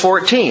 12 verse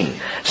 14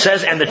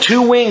 says, and the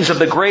two wings of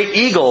the great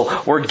eagle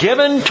were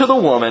given to the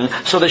woman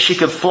so that she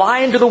could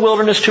fly into the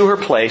wilderness to her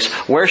place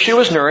where she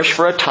was nourished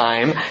for a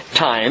time,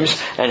 times,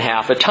 and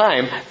half a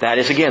time. That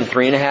is again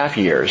 3.5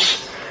 years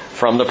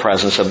from the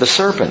presence of the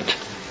serpent.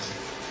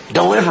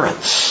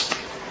 Deliverance.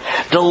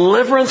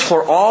 Deliverance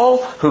for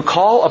all who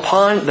call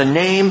upon the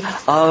name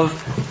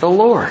of the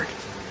Lord.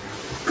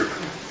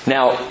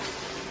 Now,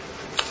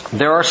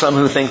 there are some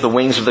who think the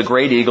wings of the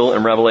great eagle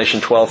in Revelation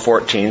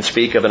 12:14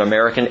 speak of an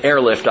American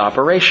airlift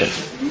operation.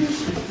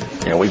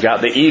 You know, we've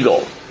got the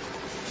eagle.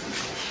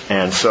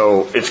 And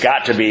so it's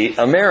got to be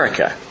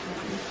America.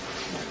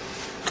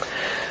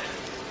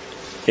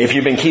 If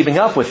you've been keeping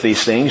up with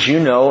these things, you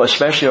know,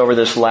 especially over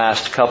this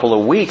last couple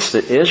of weeks,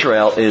 that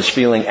Israel is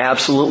feeling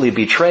absolutely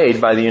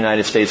betrayed by the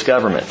United States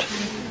government.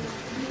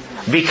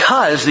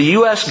 Because the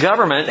U.S.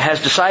 government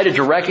has decided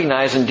to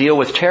recognize and deal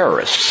with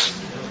terrorists.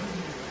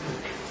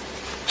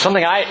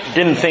 Something I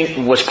didn't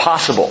think was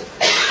possible.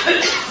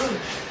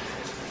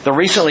 The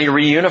recently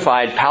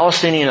reunified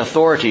Palestinian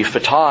Authority,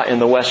 Fatah in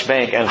the West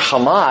Bank, and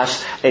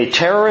Hamas, a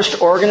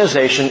terrorist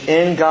organization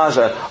in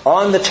Gaza,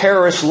 on the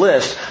terrorist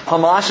list.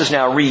 Hamas is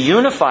now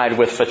reunified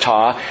with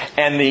Fatah,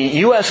 and the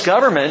U.S.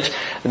 government,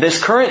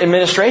 this current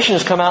administration,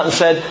 has come out and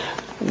said,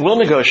 we'll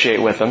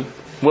negotiate with them,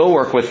 we'll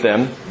work with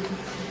them.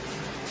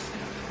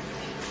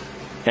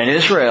 And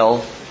Israel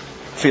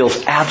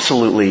feels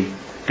absolutely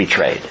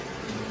betrayed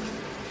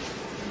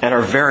and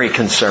are very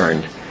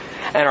concerned.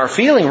 And are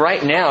feeling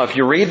right now, if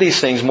you read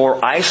these things,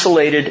 more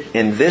isolated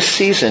in this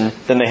season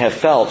than they have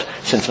felt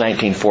since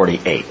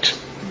 1948.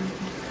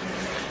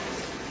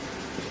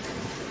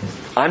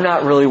 I'm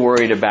not really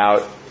worried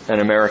about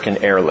an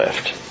American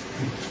airlift.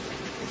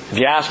 If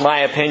you ask my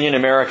opinion,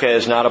 America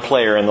is not a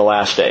player in the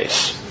last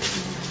days.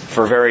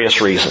 For various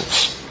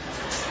reasons.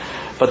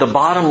 But the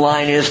bottom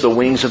line is the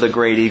wings of the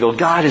great eagle.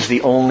 God is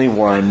the only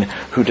one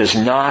who does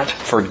not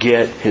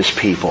forget His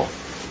people.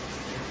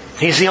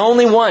 He's the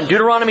only one.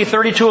 Deuteronomy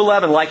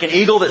 32:11, like an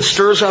eagle that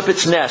stirs up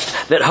its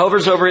nest, that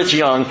hovers over its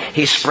young,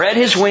 He spread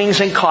His wings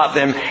and caught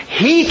them.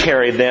 He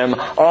carried them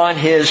on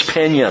His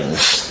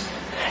pinions.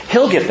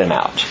 He'll get them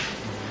out.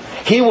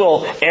 He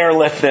will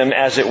airlift them,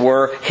 as it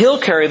were. He'll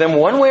carry them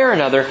one way or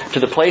another to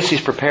the place He's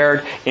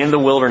prepared in the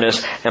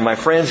wilderness. And my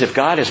friends, if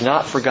God has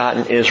not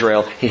forgotten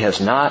Israel, He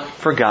has not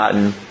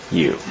forgotten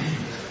you.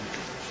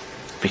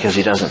 Because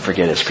He doesn't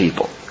forget His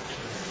people.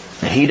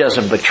 And He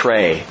doesn't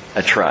betray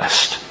a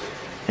trust.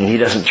 And He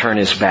doesn't turn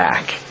His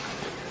back.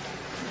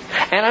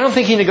 And I don't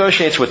think He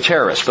negotiates with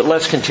terrorists, but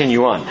let's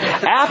continue on.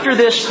 After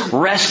this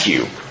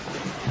rescue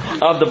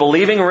of the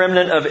believing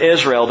remnant of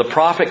Israel, the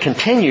prophet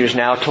continues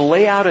now to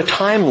lay out a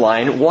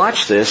timeline.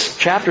 Watch this,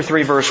 chapter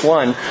 3, verse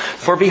 1.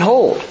 For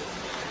behold,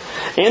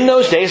 in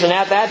those days and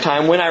at that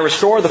time, when I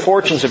restore the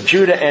fortunes of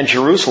Judah and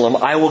Jerusalem,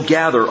 I will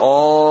gather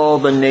all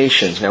the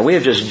nations. Now we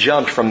have just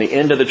jumped from the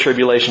end of the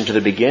tribulation to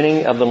the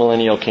beginning of the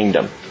millennial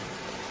kingdom.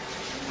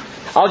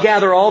 I'll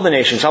gather all the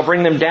nations. I'll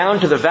bring them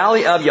down to the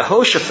valley of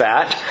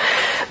Jehoshaphat.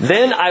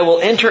 Then I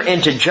will enter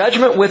into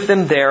judgment with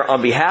them there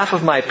on behalf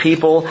of my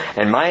people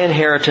and my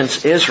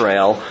inheritance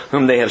Israel,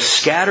 whom they have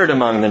scattered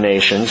among the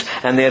nations,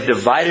 and they have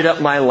divided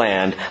up my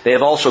land. They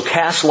have also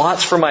cast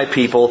lots for my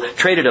people,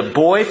 traded a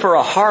boy for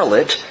a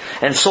harlot,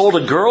 and sold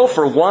a girl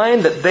for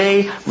wine that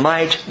they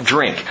might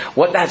drink.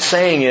 What that's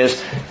saying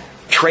is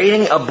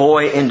trading a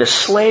boy into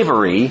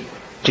slavery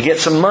to get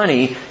some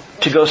money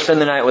to go spend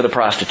the night with a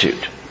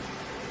prostitute.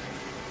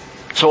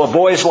 So a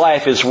boy's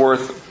life is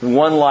worth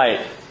one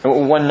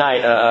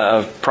night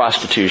of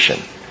prostitution.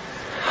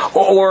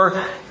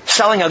 Or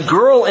selling a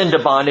girl into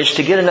bondage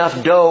to get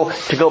enough dough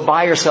to go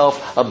buy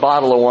yourself a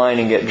bottle of wine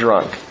and get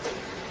drunk.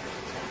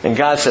 And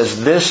God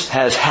says, this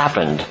has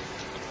happened.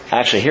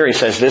 Actually, here He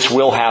says, this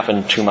will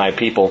happen to my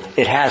people.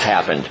 It has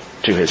happened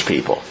to His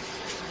people.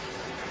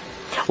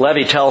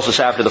 Levi tells us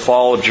after the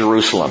fall of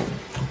Jerusalem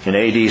in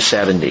AD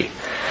 70,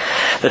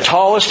 the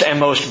tallest and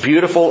most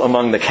beautiful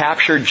among the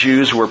captured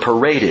Jews were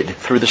paraded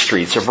through the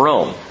streets of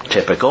Rome.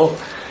 Typical.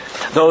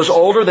 Those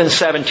older than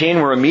 17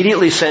 were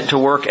immediately sent to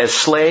work as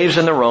slaves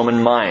in the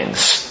Roman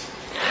mines.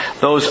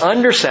 Those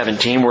under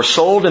 17 were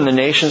sold in the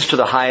nations to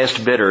the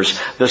highest bidders.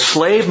 The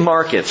slave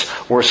markets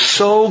were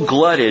so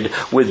glutted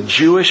with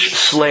Jewish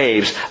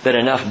slaves that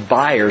enough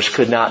buyers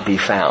could not be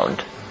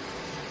found.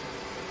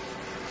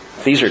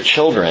 These are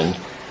children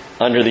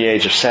under the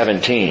age of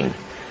 17,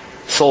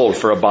 sold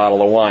for a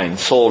bottle of wine,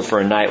 sold for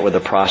a night with a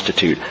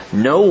prostitute.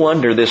 No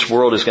wonder this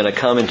world is going to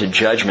come into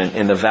judgment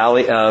in the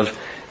valley of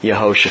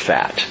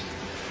Jehoshaphat.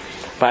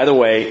 By the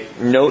way,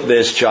 note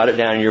this, jot it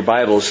down in your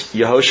Bibles.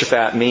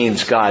 Jehoshaphat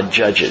means God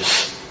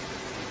judges.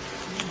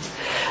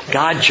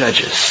 God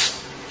judges.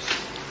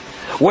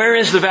 Where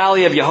is the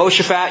valley of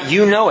Jehoshaphat?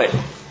 You know it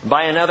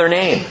by another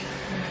name.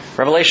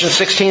 Revelation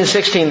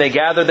 16:16, they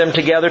gathered them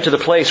together to the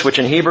place which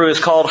in Hebrew is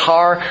called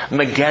Har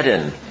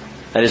Megiddon.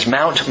 That is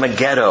Mount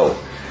Megiddo.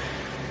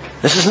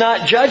 This is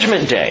not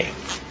Judgment Day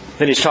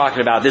that he's talking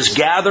about. This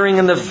gathering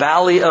in the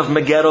valley of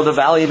Megiddo, the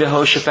valley of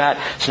Jehoshaphat,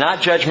 it's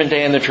not Judgment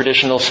Day in the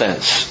traditional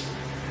sense,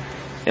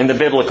 in the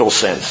biblical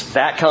sense.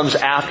 That comes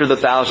after the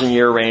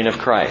 1,000-year reign of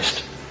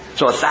Christ.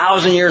 So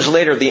 1,000 years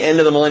later, at the end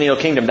of the millennial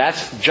kingdom,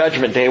 that's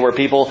Judgment Day, where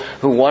people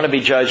who want to be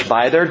judged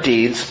by their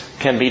deeds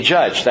can be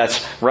judged.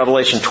 That's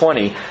Revelation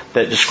 20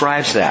 that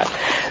describes that.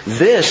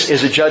 This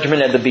is a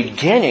judgment at the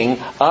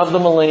beginning of the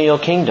millennial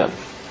kingdom.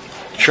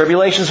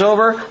 Tribulation's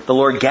over, the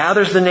Lord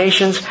gathers the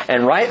nations,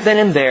 and right then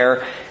and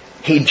there,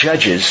 He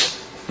judges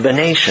the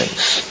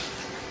nations.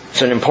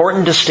 It's an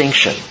important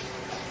distinction.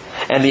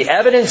 And the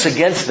evidence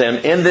against them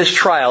in this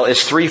trial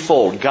is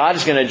threefold. God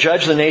is going to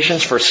judge the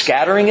nations for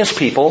scattering His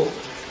people.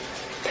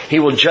 He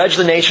will judge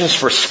the nations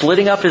for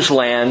splitting up His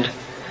land.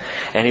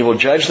 And He will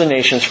judge the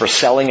nations for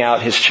selling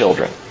out His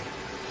children.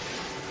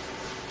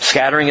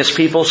 Scattering His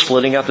people,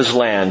 splitting up His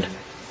land,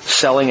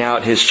 selling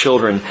out His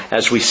children.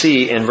 As we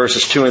see in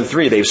verses 2 and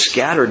 3, they've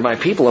scattered my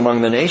people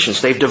among the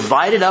nations. They've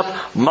divided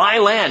up my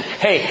land.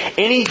 Hey,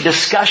 any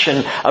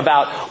discussion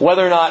about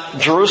whether or not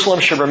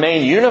Jerusalem should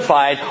remain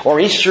unified or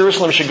East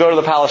Jerusalem should go to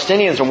the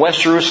Palestinians and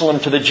West Jerusalem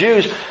to the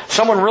Jews,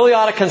 someone really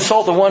ought to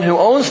consult the one who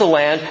owns the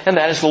land, and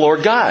that is the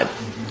Lord God,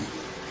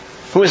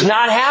 who is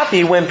not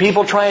happy when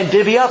people try and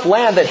divvy up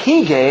land that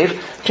He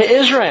gave to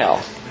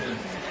Israel.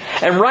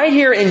 And right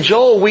here in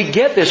Joel, we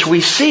get this.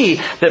 We see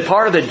that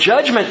part of the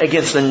judgment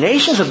against the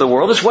nations of the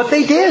world is what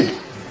they did.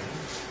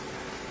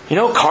 You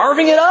know,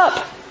 carving it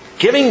up.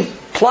 Giving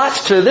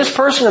plots to this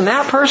person and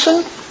that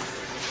person.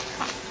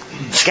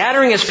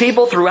 Scattering His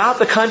people throughout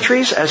the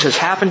countries, as has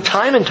happened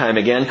time and time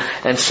again,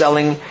 and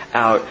selling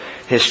out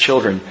His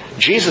children.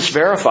 Jesus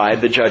verified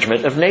the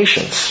judgment of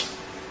nations.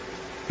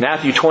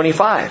 Matthew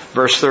 25,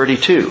 verse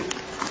 32.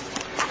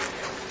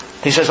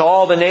 He says,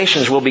 all the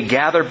nations will be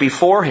gathered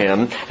before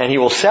Him, and He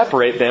will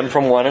separate them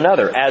from one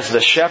another, as the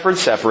shepherd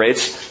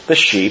separates the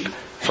sheep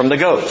from the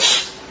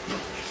goats.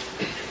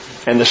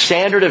 And the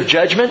standard of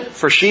judgment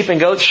for sheep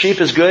and goats,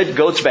 sheep is good,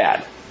 goats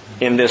bad,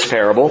 in this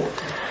parable.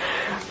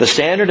 The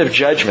standard of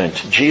judgment,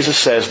 Jesus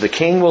says, the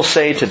king will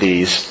say to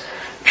these,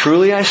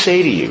 truly I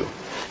say to you,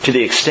 to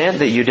the extent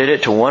that you did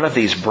it to one of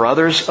these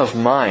brothers of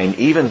mine,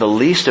 even the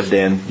least of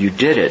them, you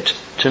did it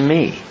to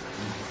me.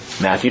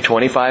 Matthew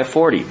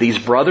 25:40. These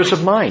brothers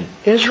of mine,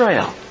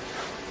 Israel,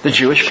 the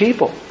Jewish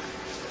people.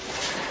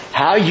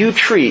 How you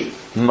treat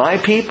my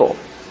people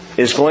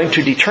is going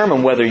to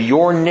determine whether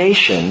your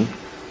nation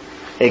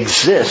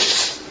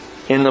exists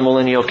in the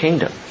millennial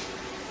kingdom.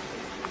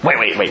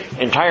 Wait.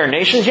 Entire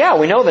nations? Yeah,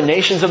 we know the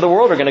nations of the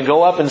world are going to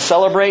go up and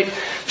celebrate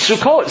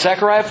Sukkot.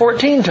 Zechariah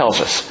 14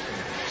 tells us.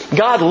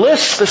 God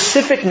lists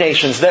specific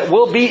nations that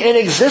will be in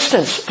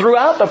existence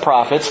throughout the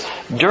prophets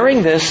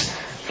during this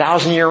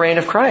 1,000-year reign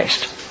of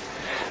Christ.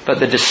 But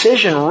the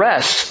decision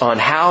rests on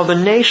how the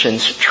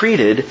nations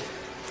treated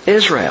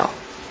Israel.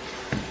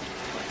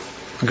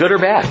 Good or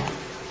bad.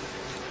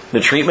 The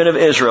treatment of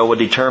Israel would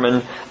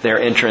determine their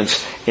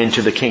entrance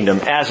into the kingdom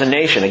as a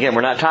nation. Again,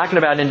 we're not talking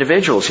about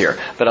individuals here,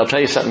 but I'll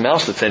tell you something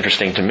else that's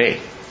interesting to me.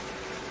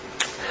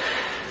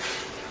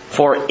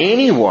 For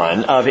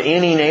anyone of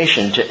any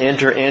nation to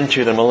enter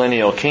into the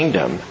millennial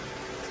kingdom,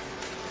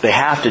 They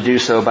have to do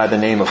so by the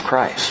name of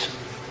Christ.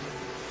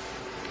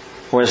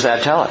 What does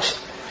that tell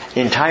us?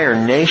 Entire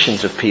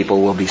nations of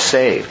people will be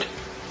saved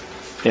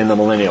in the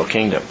millennial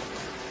kingdom.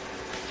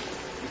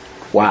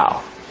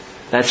 Wow.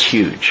 That's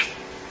huge.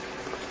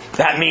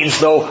 That means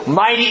though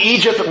mighty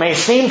Egypt may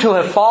seem to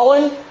have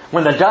fallen,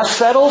 when the dust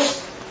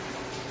settles,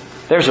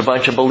 there's a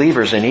bunch of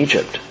believers in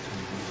Egypt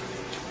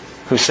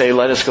who say,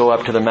 let us go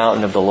up to the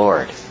mountain of the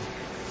Lord.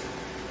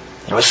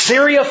 And when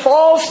Syria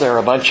falls, there are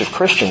a bunch of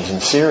Christians in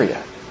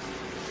Syria.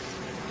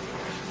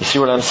 You see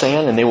what I'm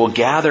saying? And they will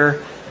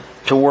gather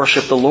to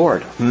worship the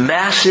Lord.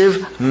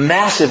 Massive,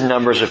 massive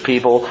numbers of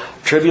people,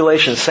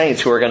 tribulation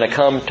saints who are going to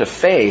come to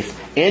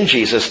faith in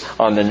Jesus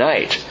on the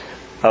night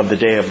of the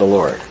day of the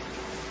Lord.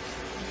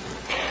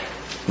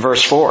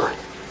 Verse 4.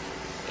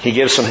 He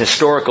gives some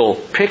historical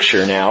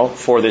picture now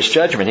for this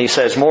judgment. He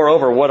says,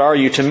 moreover, what are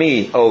you to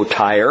me, O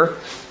Tyre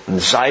and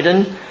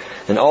Zidon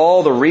and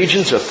all the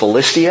regions of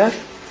Philistia?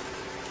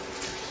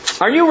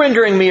 Are you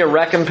rendering me a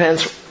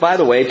recompense? By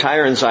the way,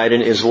 Tyre and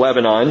Zidon is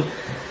Lebanon,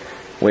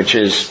 which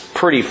is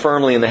pretty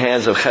firmly in the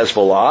hands of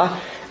Hezbollah,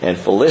 and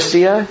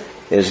Philistia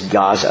is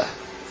Gaza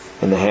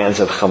in the hands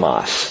of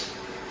Hamas.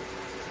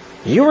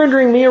 Are you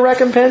rendering me a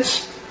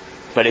recompense?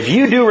 But if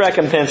you do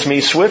recompense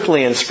me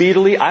swiftly and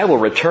speedily, I will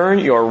return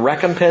your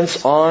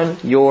recompense on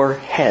your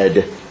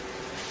head.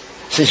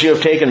 Since you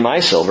have taken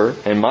my silver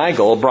and my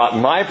gold, brought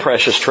my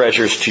precious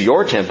treasures to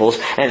your temples,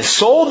 and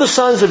sold the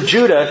sons of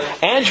Judah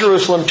and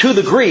Jerusalem to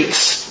the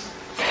Greeks,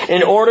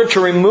 in order to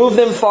remove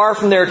them far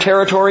from their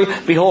territory,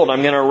 behold,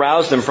 I'm going to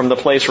arouse them from the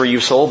place where you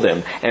sold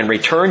them, and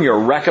return your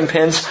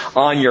recompense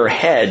on your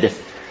head.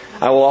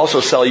 I will also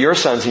sell your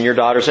sons and your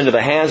daughters into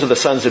the hands of the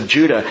sons of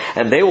Judah,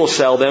 and they will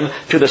sell them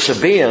to the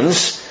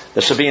Sabaeans.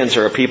 The Sabaeans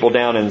are a people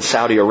down in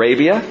Saudi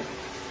Arabia.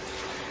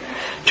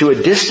 To a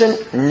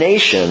distant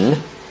nation,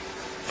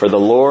 for the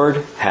Lord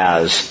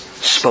has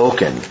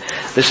spoken.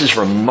 This is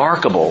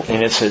remarkable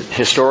in its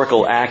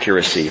historical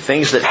accuracy.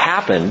 Things that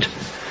happened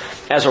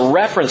as a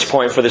reference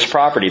point for this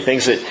property.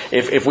 Things that,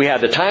 if we had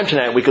the time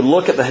tonight, we could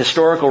look at the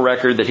historical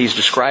record that he's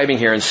describing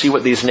here and see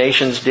what these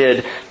nations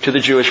did to the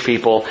Jewish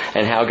people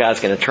and how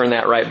God's going to turn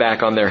that right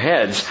back on their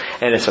heads.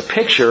 And it's a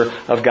picture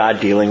of God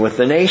dealing with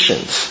the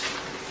nations.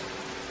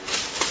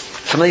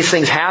 Some of these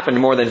things happened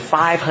more than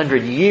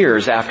 500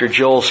 years after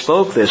Joel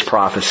spoke this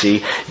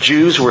prophecy.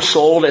 Jews were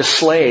sold as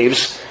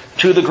slaves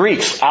to the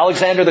Greeks.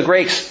 Alexander the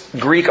Great's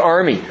Greek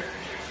army.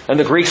 And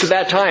the Greeks at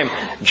that time,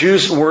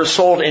 Jews were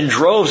sold in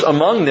droves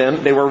among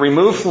them. They were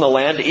removed from the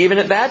land even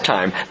at that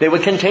time. They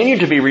would continue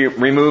to be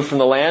removed from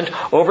the land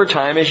over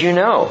time, as you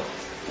know.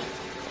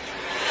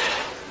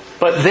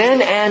 But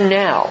then and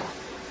now,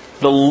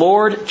 the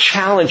Lord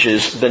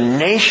challenges the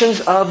nations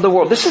of the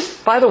world. This is,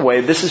 by the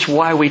way, this is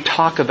why we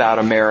talk about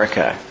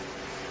America.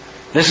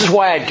 This is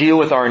why I deal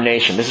with our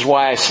nation. This is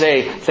why I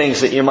say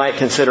things that you might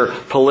consider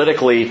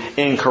politically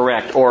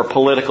incorrect or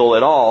political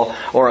at all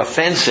or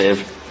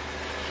offensive.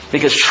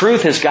 Because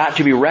truth has got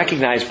to be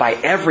recognized by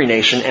every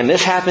nation, and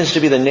this happens to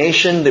be the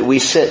nation that we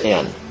sit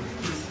in.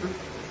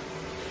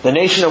 The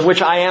nation of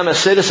which I am a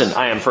citizen.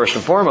 I am first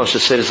and foremost a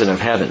citizen of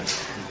heaven.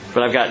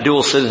 But I've got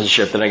dual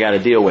citizenship that I got to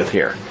deal with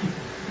here.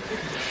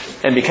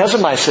 And because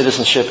of my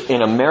citizenship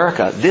in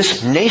America,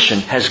 this nation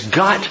has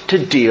got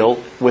to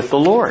deal with the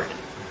Lord.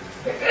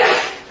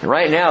 And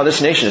right now,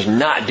 this nation is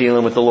not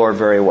dealing with the Lord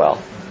very well.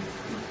 In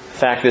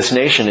fact, this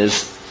nation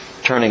is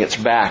turning its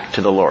back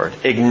to the Lord,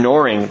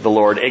 ignoring the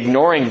Lord,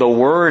 ignoring the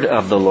word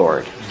of the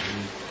Lord.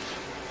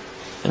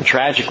 And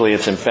tragically,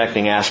 it's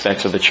infecting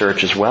aspects of the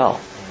church as well.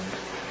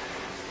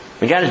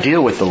 We got to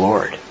deal with the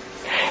Lord.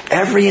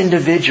 Every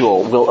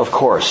individual will, of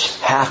course,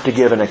 have to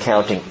give an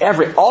accounting.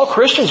 All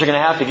Christians are going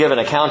to have to give an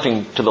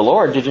accounting to the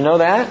Lord. Did you know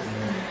that?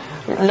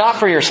 Not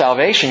for your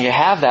salvation. You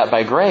have that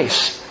by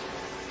grace.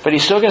 But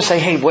He's still going to say,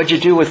 hey, what'd you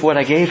do with what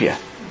I gave you?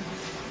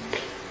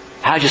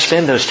 How'd you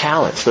spend those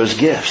talents, those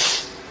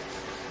gifts?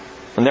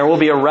 And there will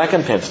be a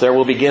recompense. There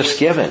will be gifts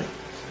given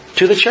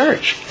to the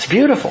church. It's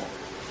beautiful.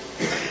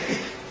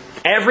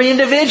 Every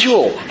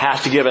individual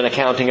has to give an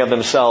accounting of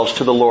themselves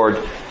to the Lord.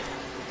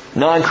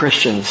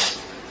 Non-Christians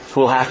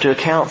will have to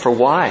account for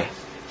why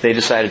they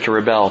decided to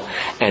rebel.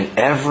 And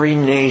every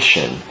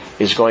nation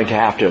is going to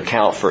have to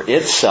account for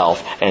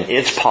itself and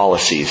its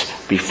policies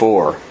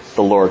before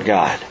the Lord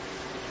God.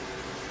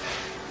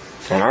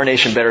 And our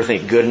nation better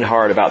think good and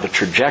hard about the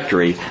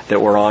trajectory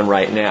that we're on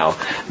right now.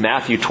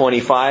 Matthew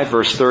 25,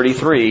 verse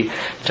 33,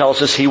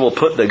 tells us He will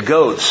put the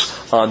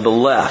goats on the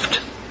left.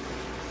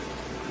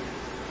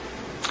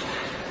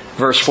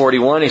 Verse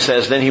 41, He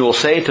says, then He will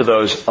say to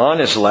those on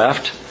His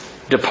left,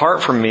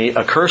 depart from me,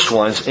 accursed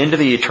ones, into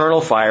the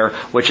eternal fire,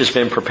 which has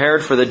been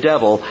prepared for the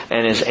devil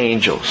and his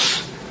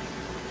angels.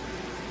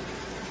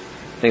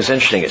 I think it's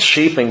interesting. It's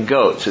sheep and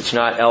goats. It's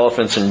not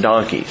elephants and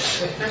donkeys.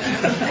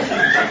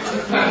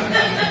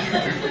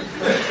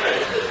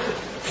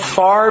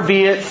 Far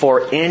be it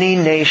for any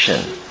nation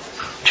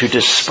to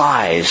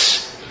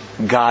despise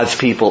God's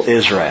people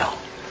Israel.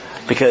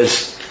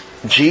 Because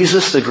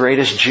Jesus, the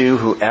greatest Jew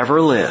who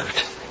ever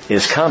lived,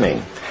 is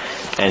coming.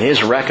 And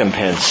His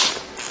recompense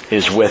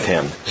is with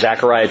him.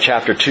 Zechariah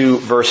chapter 2,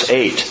 verse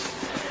 8.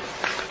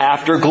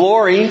 After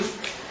glory,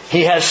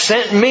 he has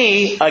sent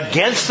me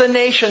against the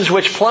nations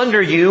which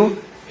plunder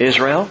you,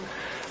 Israel.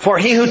 For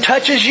he who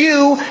touches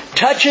you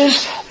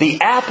touches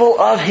the apple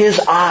of his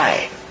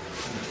eye.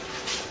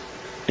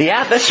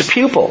 That's the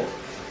pupil.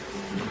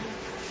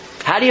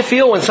 How do you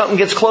feel when something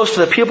gets close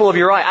to the pupil of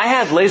your eye? I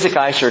had LASIK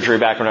eye surgery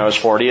back when I was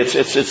 40.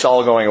 It's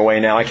all going away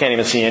now. I can't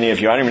even see any of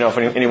you. I don't even know if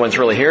anyone's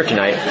really here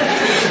tonight.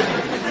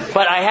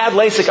 But I had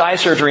LASIK eye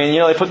surgery, and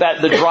they put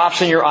the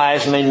drops in your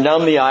eyes, and they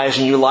numb the eyes,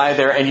 and you lie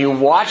there, and you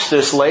watch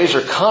this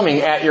laser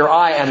coming at your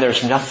eye, and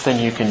there's nothing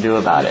you can do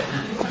about it.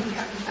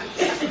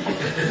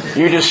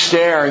 You just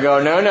stare and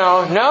go, no.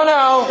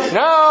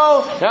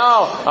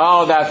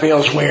 Oh, that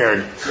feels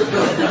weird.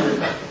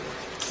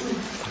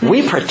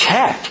 We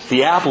protect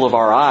the apple of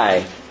our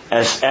eye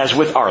as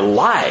with our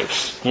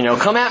lives.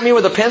 Come at me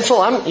with a pencil,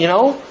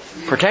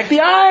 protect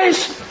the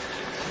eyes.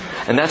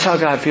 And that's how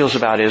God feels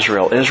about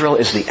Israel. Israel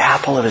is the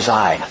apple of his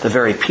eye, the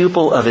very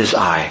pupil of his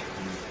eye.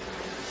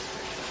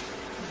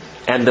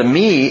 And the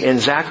me in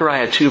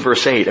Zechariah 2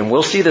 verse 8, and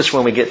we'll see this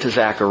when we get to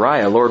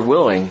Zechariah, Lord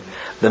willing,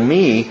 the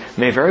me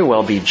may very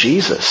well be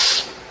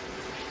Jesus.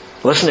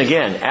 Listen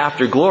again.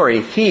 After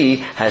glory, he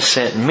has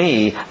sent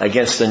me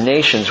against the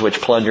nations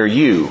which plunder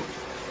you.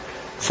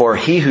 For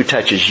he who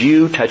touches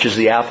you touches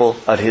the apple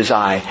of his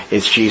eye.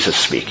 It's Jesus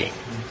speaking.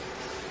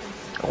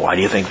 Why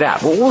do you think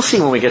that? Well, we'll see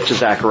when we get to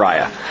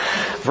Zechariah.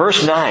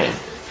 Verse 9.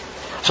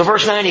 So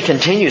verse 9 he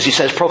continues. He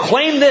says,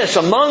 proclaim this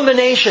among the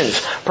nations.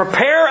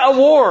 Prepare a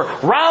war.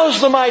 Rouse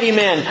the mighty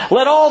men.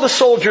 Let all the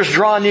soldiers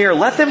draw near.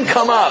 Let them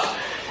come up.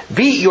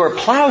 Beat your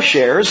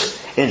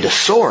plowshares into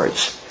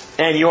swords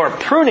and your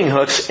pruning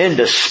hooks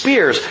into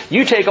spears.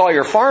 You take all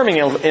your farming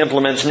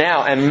implements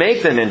now and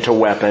make them into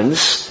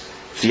weapons.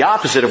 It's the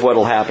opposite of what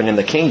will happen in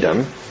the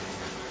kingdom.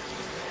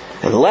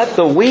 And let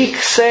the weak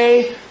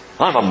say,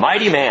 I'm a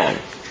mighty man.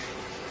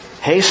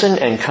 Hasten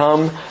and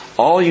come,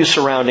 all you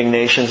surrounding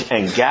nations,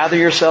 and gather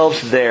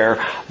yourselves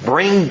there.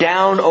 Bring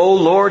down, O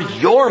Lord,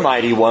 your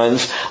mighty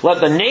ones. Let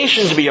the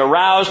nations be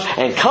aroused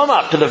and come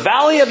up to the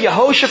valley of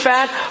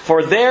Jehoshaphat,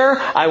 for there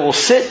I will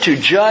sit to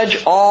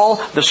judge all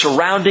the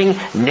surrounding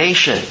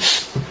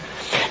nations.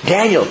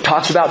 Daniel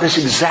talks about this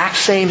exact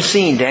same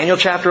scene. Daniel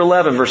chapter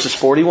 11, verses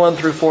 41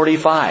 through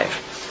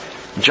 45.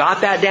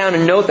 Jot that down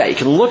and note that. You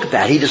can look at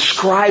that. He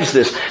describes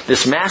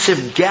this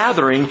massive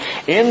gathering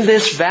in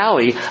this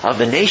valley of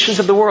the nations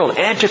of the world.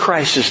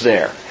 Antichrist is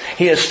there.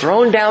 He has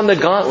thrown down the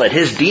gauntlet.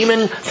 His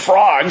demon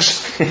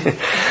frogs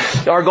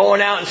are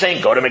going out and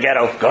saying, go to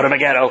Megiddo, go to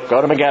Megiddo, go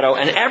to Megiddo.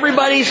 And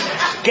everybody's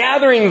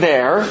gathering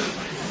there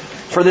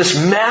for this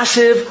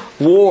massive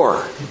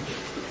war.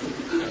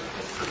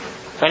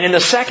 And in the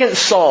second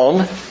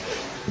Psalm,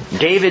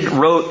 David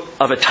wrote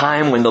of a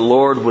time when the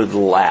Lord would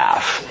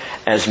laugh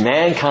as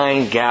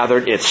mankind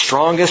gathered its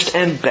strongest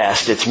and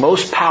best, its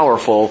most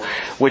powerful,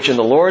 which in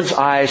the Lord's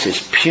eyes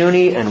is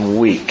puny and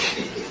weak.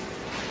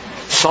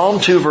 Psalm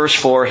 2 verse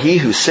 4, he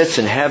who sits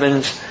in the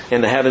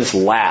heavens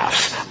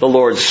laughs. The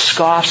Lord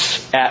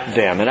scoffs at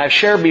them. And I've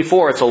shared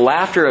before, it's a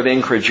laughter of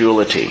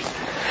incredulity,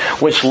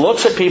 which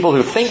looks at people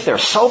who think they're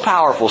so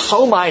powerful,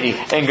 so mighty,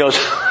 and goes,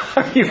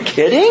 are you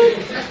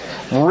kidding?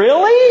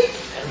 Really?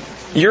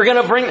 You're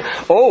going to bring...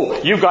 Oh,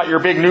 you've got your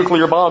big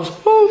nuclear bombs.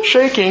 Oh,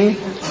 shaking.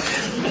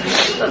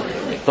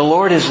 The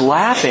Lord is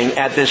laughing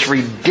at this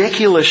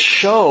ridiculous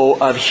show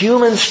of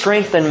human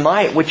strength and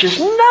might, which is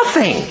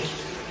nothing.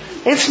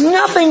 It's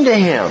nothing to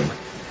Him.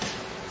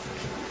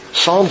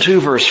 Psalm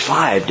 2 verse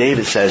 5,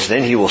 David says,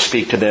 then He will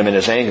speak to them in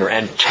His anger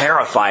and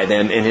terrify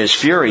them in His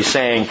fury,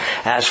 saying,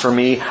 as for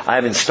me, I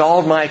have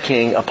installed my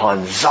King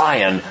upon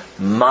Zion,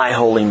 my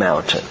holy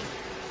mountain.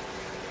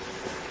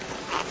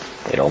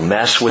 They don't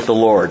mess with the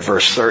Lord.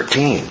 Verse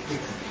 13.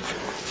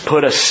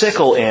 Put a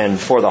sickle in,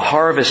 for the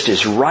harvest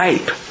is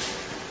ripe.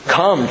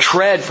 Come,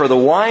 tread, for the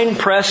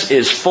winepress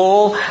is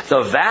full.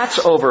 The vats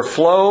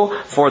overflow,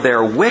 for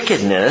their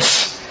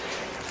wickedness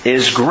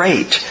is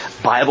great.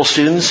 Bible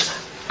students,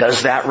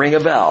 does that ring a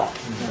bell?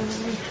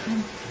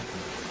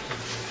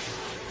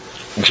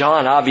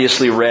 John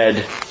obviously read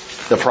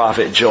the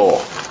prophet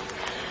Joel.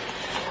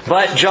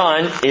 But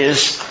John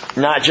is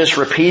not just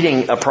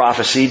repeating a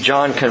prophecy.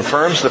 John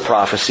confirms the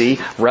prophecy.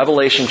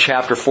 Revelation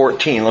chapter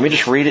 14. Let me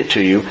just read it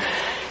to you.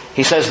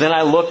 He says, then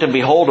I looked and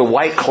behold a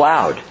white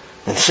cloud.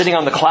 And sitting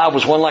on the cloud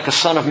was one like a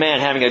son of man,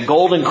 having a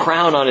golden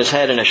crown on his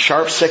head and a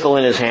sharp sickle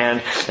in his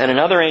hand. And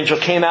another angel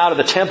came out of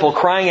the temple,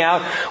 crying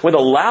out with a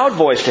loud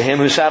voice to him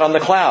who sat on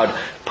the cloud,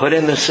 put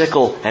in the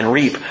sickle and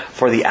reap,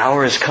 for the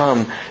hour has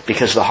come,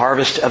 because the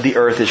harvest of the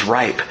earth is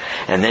ripe.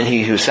 And then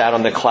he who sat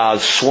on the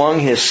cloud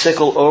swung his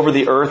sickle over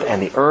the earth,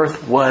 and the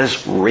earth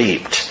was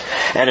reaped.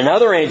 And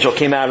another angel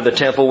came out of the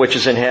temple which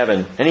is in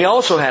heaven, and he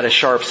also had a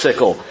sharp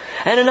sickle.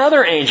 And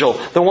another angel,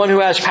 the one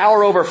who has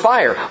power over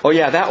fire, oh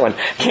yeah, that one,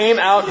 came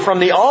out from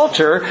the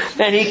altar,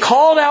 and he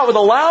called out with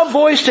a loud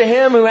voice to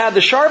him who had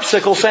the sharp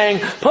sickle, saying,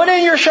 put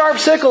in your sharp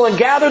sickle and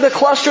gather the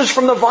clusters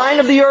from the vine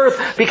of the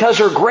earth, because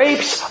her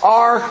grapes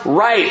are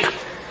ripe.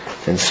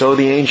 And so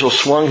the angel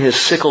swung his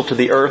sickle to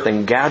the earth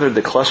and gathered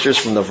the clusters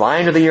from the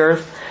vine of the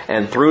earth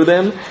and threw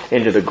them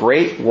into the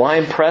great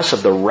winepress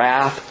of the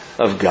wrath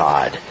of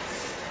God.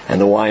 And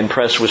the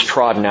winepress was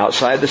trodden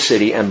outside the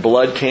city, and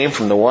blood came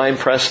from the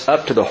winepress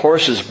up to the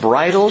horses'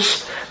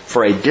 bridles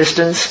for a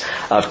distance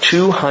of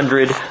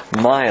 200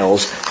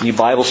 miles. You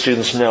Bible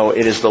students know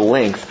it is the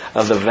length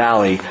of the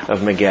valley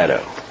of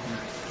Megiddo.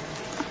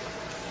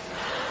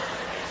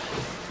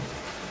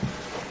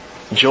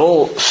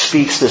 Joel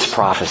speaks this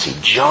prophecy.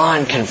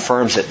 John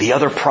confirms it. The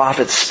other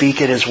prophets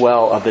speak it as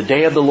well of the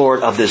day of the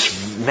Lord, of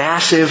this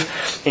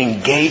massive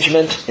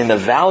engagement in the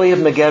valley of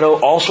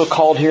Megiddo, also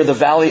called here the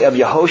valley of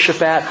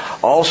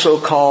Jehoshaphat, also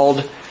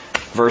called,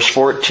 verse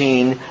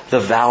 14, the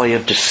valley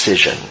of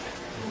decision.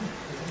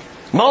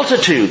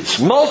 Multitudes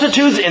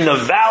in the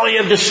valley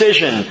of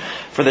decision,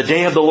 for the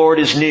day of the Lord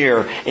is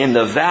near in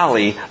the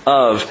valley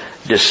of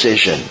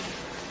decision.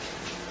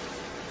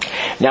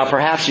 Now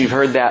perhaps you've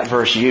heard that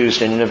verse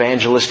used in an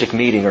evangelistic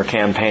meeting or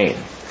campaign.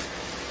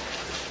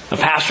 A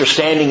pastor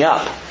standing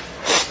up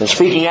and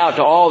speaking out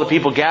to all the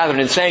people gathered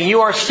and saying,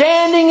 "You are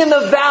standing in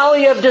the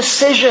valley of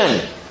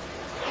decision.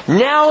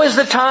 Now is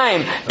the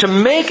time to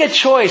make a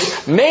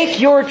choice. Make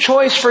your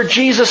choice for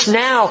Jesus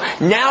now.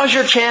 Now's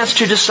your chance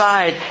to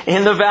decide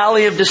in the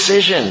valley of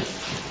decision."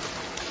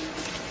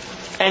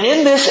 And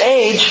in this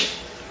age,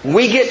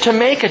 we get to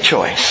make a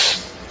choice.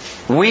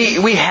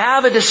 We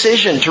have a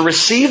decision to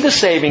receive the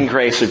saving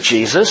grace of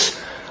Jesus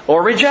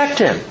or reject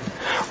Him.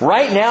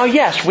 Right now,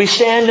 yes, we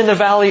stand in the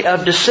valley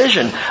of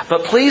decision.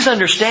 But please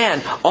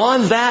understand,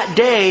 on that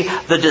day,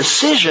 the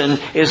decision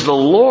is the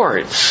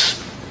Lord's.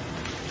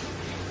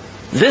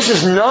 This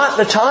is not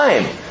the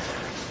time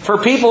for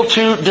people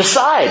to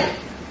decide,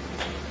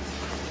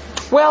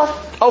 well,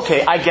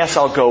 okay, I guess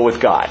I'll go with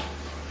God.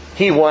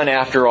 He won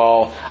after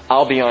all.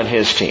 I'll be on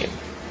His team.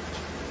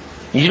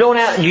 You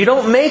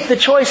don't make the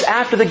choice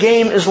after the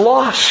game is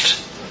lost.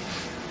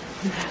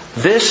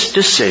 This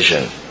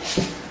decision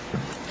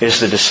is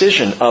the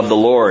decision of the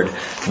Lord.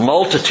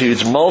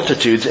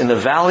 Multitudes in the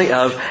valley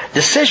of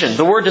decision.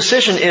 The word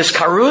decision is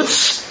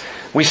karutz.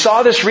 We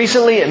saw this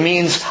recently. It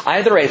means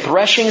either a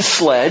threshing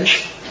sledge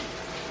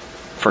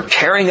for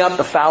tearing up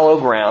the fallow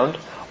ground,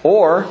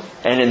 or,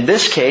 and in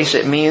this case,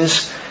 it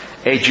means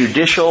a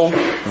judicial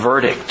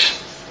verdict.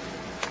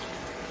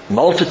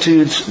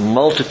 Multitudes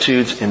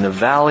in the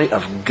valley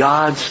of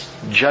God's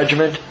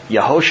judgment.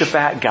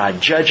 Jehoshaphat,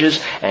 God judges,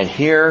 and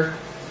here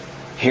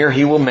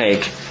He will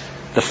make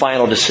the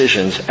final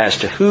decisions as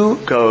to who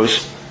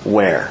goes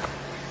where.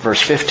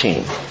 Verse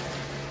 15.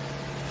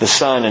 The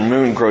sun and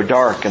moon grow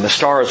dark, and the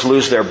stars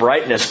lose their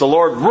brightness. The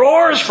Lord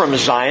roars from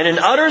Zion and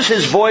utters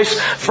His voice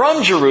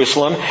from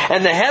Jerusalem,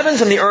 and the heavens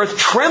and the earth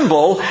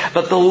tremble,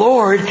 but the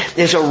Lord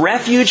is a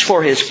refuge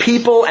for His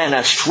people and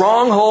a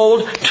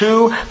stronghold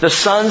to the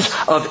sons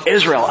of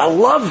Israel. I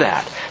love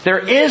that. There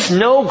is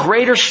no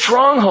greater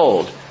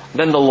stronghold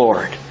than the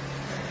Lord.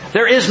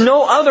 There is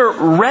no other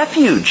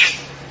refuge.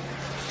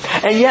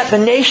 And yet the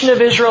nation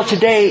of Israel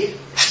today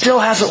still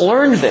hasn't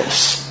learned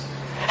this,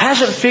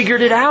 hasn't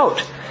figured it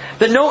out.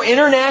 That no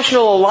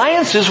international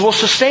alliances will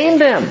sustain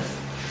them.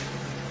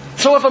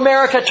 So if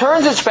America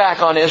turns its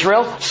back on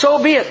Israel,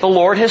 so be it. The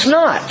Lord has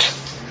not.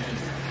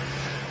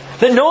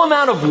 That no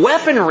amount of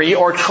weaponry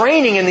or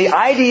training in the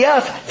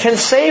IDF can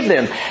save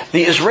them.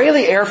 The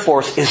Israeli Air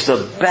Force is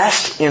the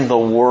best in the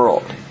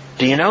world.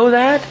 Do you know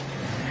that?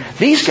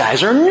 These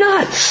guys are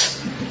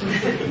nuts.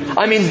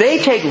 I mean, they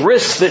take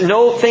risks that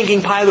no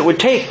thinking pilot would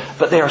take,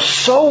 but they are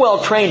so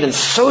well trained and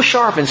so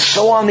sharp and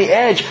so on the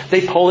edge,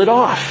 they pull it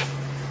off.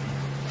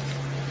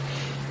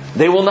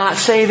 They will not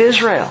save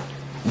Israel.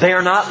 They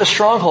are not the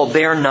stronghold.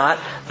 They are not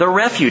the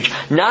refuge.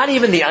 Not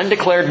even the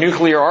undeclared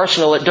nuclear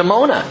arsenal at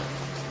Dimona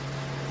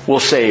will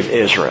save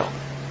Israel.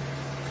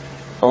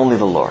 Only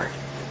the Lord.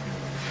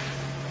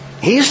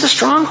 He's the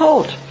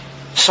stronghold.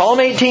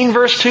 Psalm 18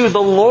 verse 2, "The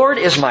Lord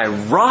is my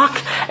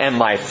rock and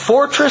my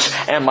fortress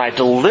and my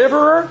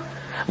deliverer,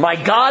 my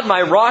God,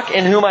 my rock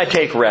in whom I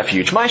take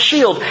refuge, my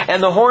shield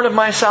and the horn of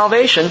my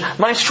salvation,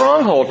 my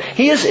stronghold."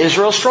 He is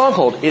Israel's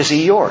stronghold. Is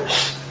He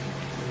yours?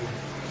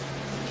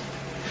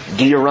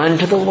 Do you run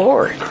to the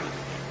Lord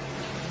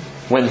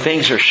when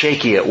things are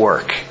shaky at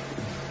work?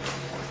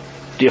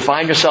 Do you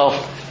find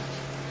yourself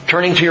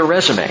turning to your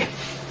resume?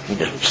 You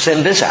just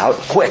send this out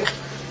quick.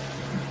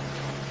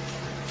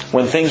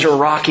 When things are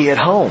rocky at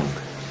home,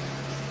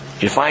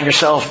 do you find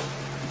yourself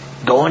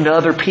going to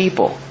other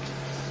people?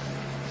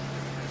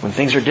 When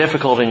things are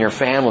difficult in your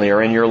family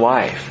or in your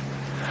life?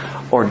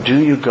 Or do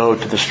you go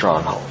to the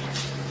stronghold?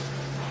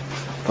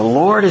 The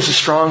Lord is the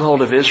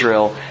stronghold of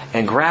Israel,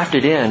 and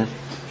grafted in,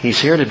 He's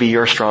here to be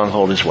your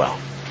stronghold as well.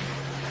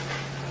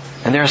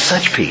 And there is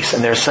such peace,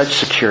 and there is such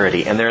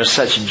security, and there is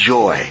such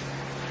joy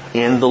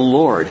in the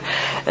Lord.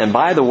 And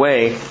by the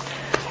way,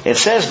 it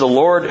says the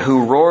Lord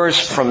who roars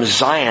from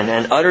Zion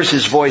and utters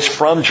His voice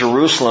from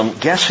Jerusalem.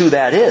 Guess who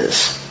that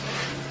is?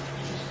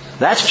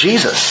 That's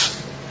Jesus,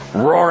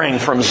 roaring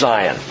from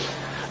Zion.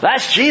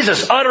 That's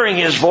Jesus uttering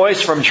His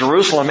voice from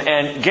Jerusalem.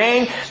 And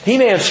gang, He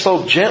may have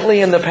spoke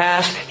gently in the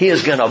past. He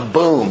is going to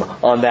boom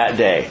on that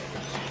day.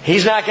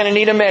 He's not going to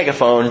need a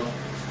megaphone.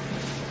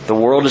 The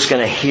world is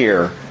going to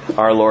hear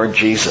our Lord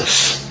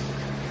Jesus.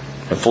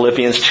 And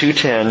Philippians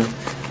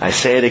 2:10, I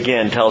say it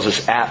again, tells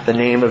us at the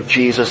name of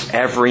Jesus,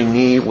 every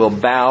knee will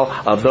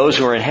bow of those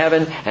who are in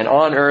heaven and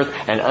on earth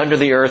and under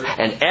the earth,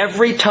 and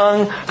every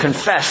tongue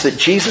confess that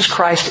Jesus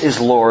Christ is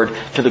Lord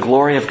to the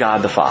glory of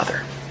God the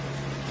Father.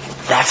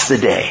 That's the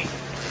day.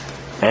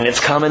 And it's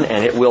coming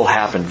and it will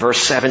happen. Verse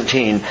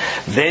 17,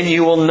 then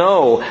you will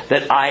know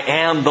that I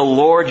am the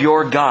Lord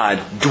your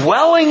God,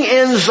 dwelling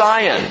in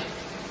Zion,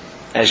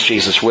 as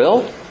Jesus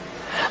will,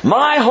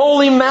 my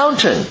holy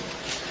mountain.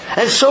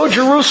 And so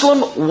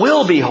Jerusalem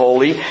will be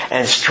holy,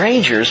 and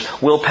strangers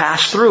will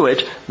pass through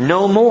it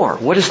no more.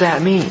 What does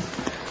that mean?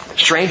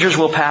 Strangers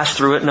will pass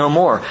through it no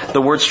more.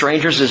 The word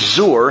strangers is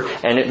zur,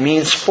 and it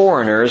means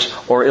foreigners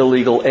or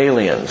illegal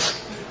aliens.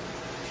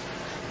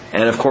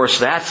 And of course,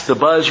 that's the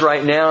buzz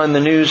right now in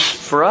the news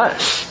for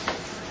us.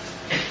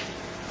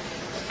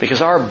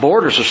 Because our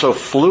borders are so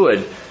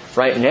fluid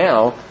right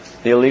now,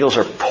 the illegals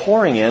are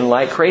pouring in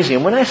like crazy.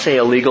 And when I say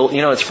illegal,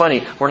 it's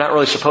funny, we're not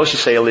really supposed to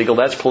say illegal.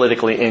 That's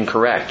politically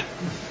incorrect.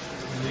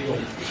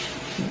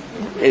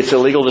 It's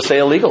illegal to say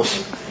illegals.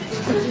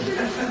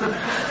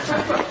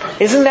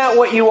 Isn't that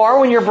what you are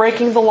when you're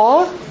breaking the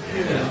law?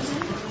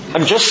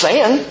 I'm just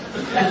saying.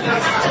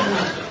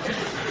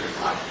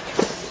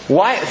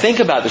 Why? Think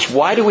about this.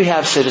 Why do we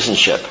have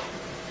citizenship?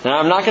 Now,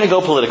 I'm not going to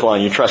go political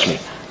on you, trust me.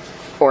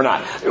 Or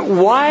not.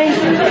 Why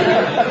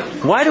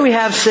do we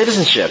have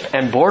citizenship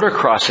and border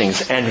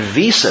crossings and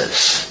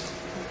visas?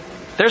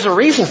 There's a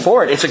reason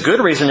for it. It's a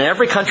good reason.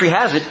 Every country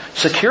has it.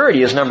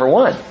 Security is number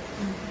one.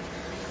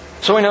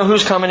 So we know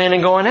who's coming in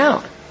and going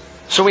out.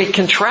 So we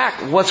can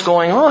track what's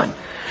going on.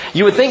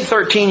 You would think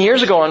 13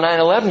 years ago on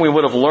 9/11 we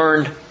would have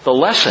learned the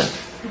lesson.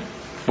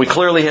 We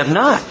clearly have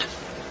not.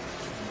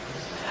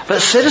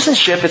 But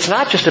citizenship, it's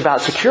not just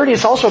about security,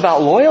 it's also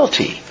about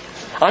loyalty.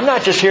 I'm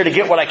not just here to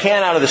get what I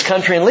can out of this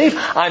country and leave.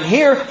 I'm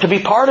here to be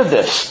part of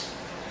this.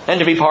 And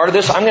to be part of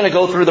this, I'm going to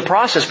go through the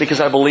process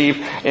because I believe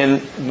in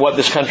what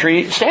this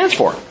country stands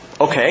for.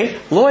 Okay,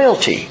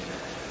 loyalty.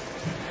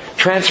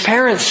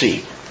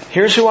 Transparency.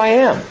 Here's who I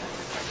am.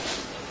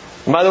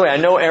 And by the way, I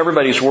know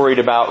everybody's worried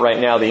about right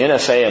now the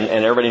NSA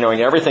and everybody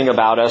knowing everything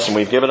about us, and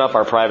we've given up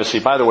our privacy.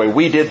 By the way,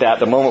 we did that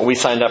the moment we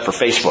signed up for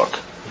Facebook.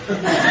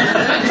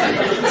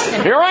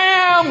 Here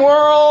I am,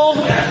 world!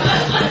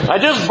 I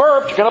just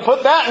burped. Gonna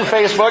put that in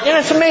Facebook. And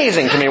it's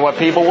amazing to me what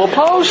people will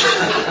post.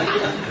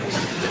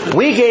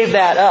 We gave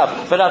that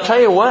up. But I'll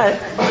tell you what.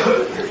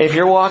 If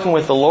you're walking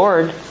with the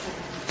Lord,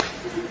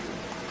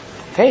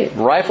 hey,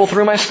 rifle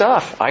through my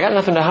stuff. I got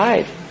nothing to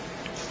hide.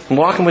 I'm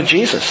walking with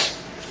Jesus.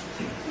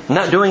 I'm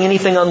not doing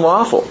anything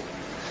unlawful.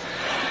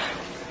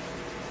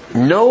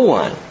 No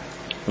one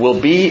will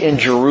be in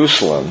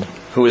Jerusalem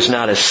who is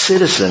not a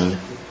citizen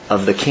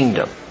of the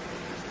kingdom.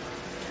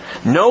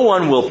 No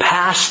one will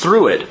pass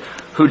through it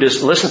who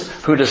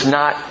does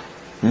not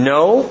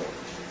know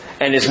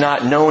and is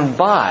not known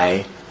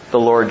by the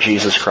Lord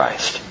Jesus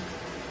Christ.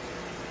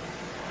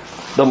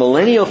 The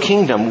millennial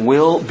kingdom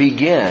will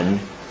begin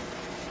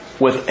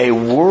with a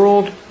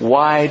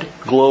worldwide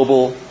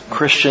global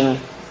Christian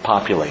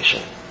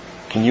population.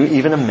 Can you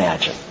even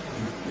imagine?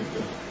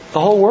 The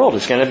whole world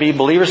is going to be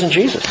believers in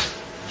Jesus.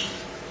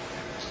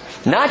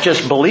 Not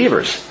just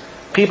believers,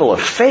 people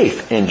of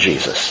faith in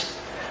Jesus.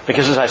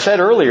 Because as I said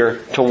earlier,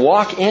 to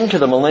walk into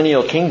the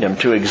millennial kingdom,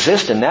 to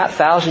exist in that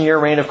 1,000-year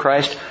reign of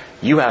Christ,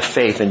 you have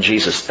faith in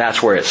Jesus.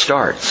 That's where it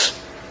starts.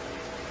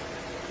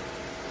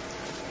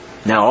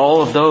 Now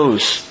all of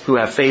those who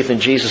have faith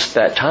in Jesus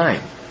at that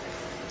time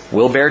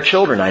will bear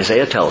children,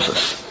 Isaiah tells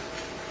us.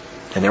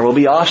 And there will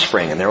be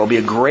offspring, and there will be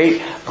a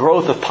great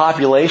growth of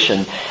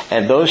population.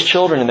 And those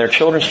children and their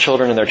children's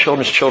children and their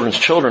children's children's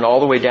children all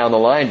the way down the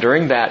line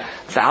during that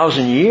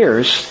 1,000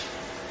 years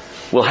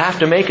will have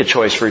to make a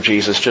choice for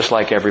Jesus just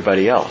like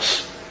everybody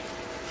else.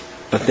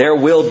 But there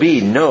will be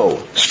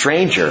no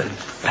stranger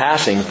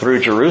passing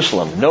through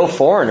Jerusalem. No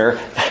foreigner.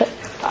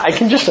 I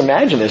can just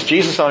imagine this.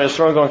 Jesus on His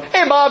throne going,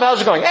 hey Bob,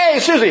 how's it going? Hey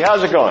Susie,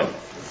 how's it going?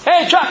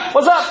 Hey Chuck,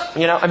 what's up?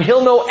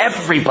 He'll know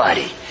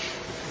everybody.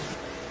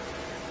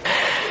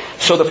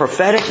 So the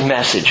prophetic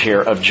message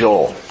here of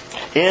Joel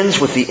ends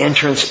with the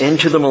entrance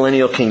into the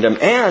millennial kingdom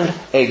and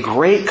a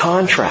great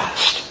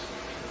contrast.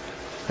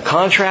 A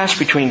contrast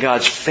between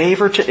God's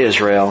favor to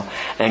Israel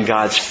and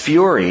God's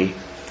fury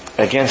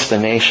against the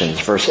nations.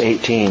 Verse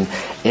 18,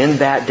 in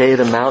that day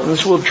the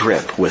mountains will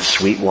drip with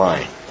sweet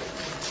wine,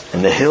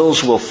 and the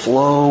hills will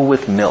flow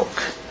with milk.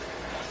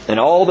 And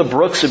all the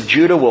brooks of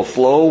Judah will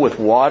flow with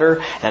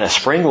water, and a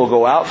spring will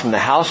go out from the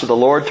house of the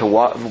Lord to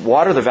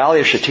water the valley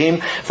of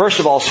Shittim. First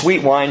of all,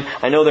 sweet wine.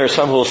 I know there are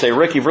some who will say,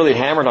 Rick, you've really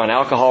hammered on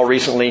alcohol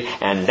recently,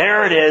 and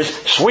there it is,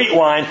 sweet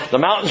wine. The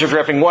mountains are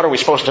dripping. What, are we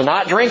supposed to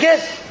not drink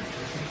it?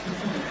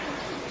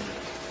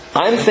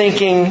 I'm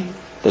thinking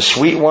the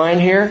sweet wine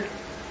here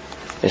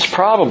is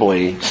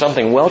probably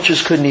something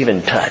Welch's couldn't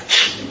even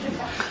touch.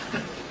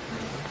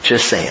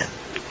 Just saying.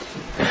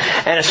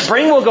 And a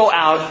spring will go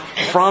out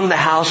from the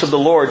house of the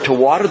Lord to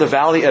water the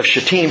valley of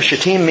Shittim.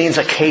 Shittim means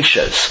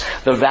acacias,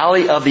 the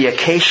valley of the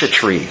acacia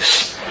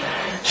trees.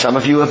 Some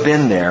of you have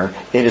been there.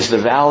 It is the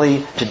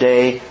valley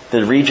today,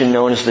 the region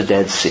known as the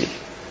Dead Sea.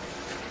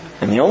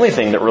 And the only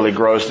thing that really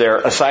grows there,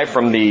 aside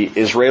from the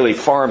Israeli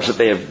farms that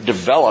they have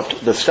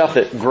developed, the stuff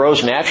that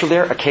grows naturally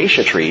there,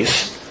 acacia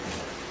trees,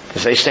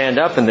 because they stand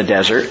up in the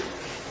desert.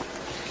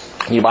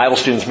 You Bible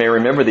students may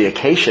remember the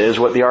acacia is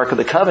what the Ark of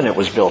the Covenant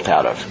was built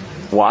out of.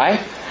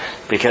 Why?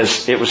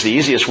 Because it was the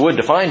easiest wood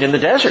to find in the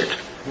desert.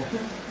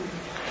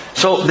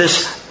 So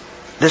this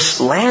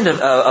land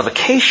of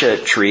acacia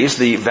trees,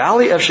 the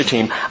valley of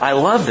Shittim, I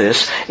love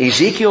this.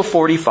 Ezekiel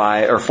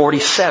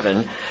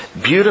 47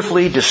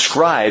 beautifully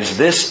describes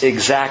this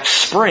exact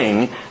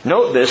spring,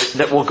 note this,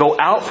 that will go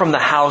out from the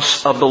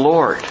house of the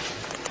Lord.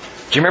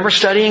 Do you remember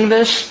studying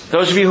this?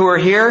 Those of you who are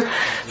here,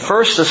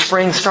 first the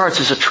spring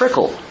starts as a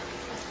trickle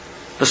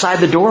beside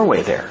the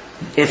doorway there.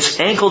 It's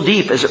ankle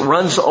deep as it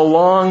runs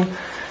along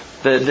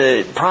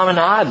the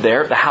promenade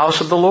there, the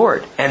house of the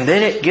Lord. And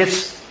then it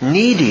gets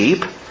knee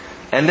deep,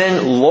 and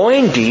then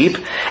loin deep,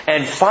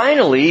 and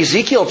finally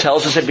Ezekiel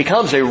tells us it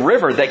becomes a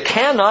river that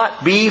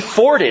cannot be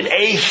forded.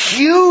 A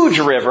huge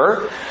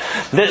river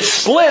that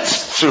splits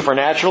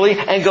supernaturally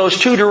and goes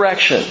two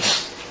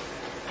directions.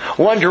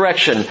 One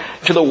direction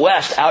to the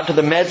west out to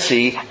the Med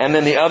Sea, and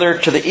then the other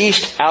to the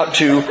east out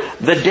to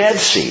the Dead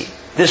Sea.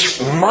 This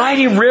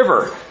mighty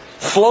river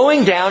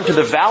flowing down to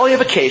the valley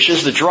of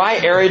acacias, the dry,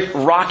 arid,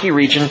 rocky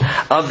region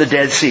of the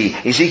Dead Sea.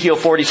 Ezekiel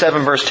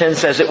 47 verse 10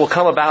 says it will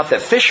come about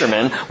that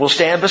fishermen will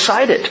stand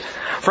beside it.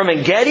 From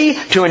En-gedi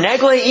to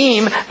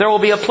Eneglaim, there will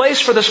be a place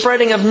for the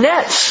spreading of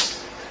nets.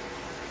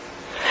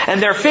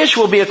 And their fish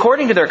will be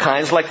according to their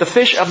kinds, like the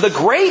fish of the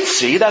Great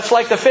Sea. That's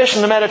like the fish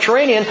in the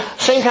Mediterranean.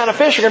 Same kind of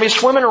fish are going to be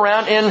swimming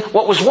around in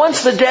what was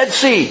once the Dead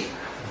Sea.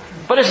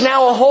 But it's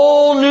now a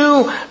whole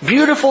new,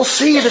 beautiful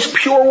sea, this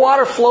pure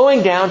water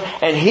flowing down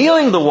and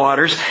healing the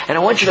waters. And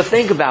I want you to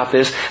think about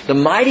this. The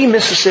mighty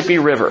Mississippi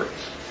River,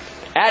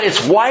 at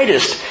its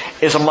widest,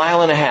 is 1.5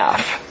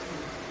 miles.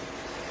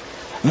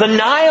 The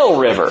Nile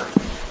River,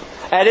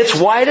 at its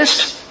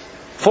widest,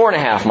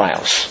 4.5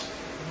 miles.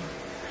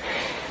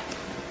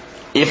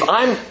 If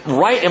I'm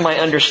right in my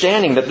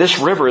understanding that this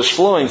river is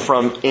flowing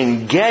from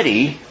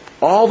En-gedi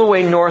all the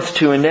way north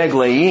to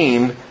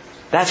Eneglaim,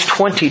 that's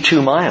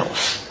 22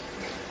 miles.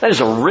 That is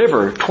a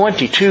river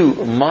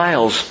 22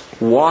 miles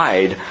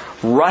wide,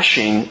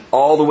 rushing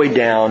all the way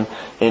down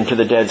into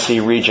the Dead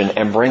Sea region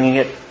and bringing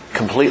it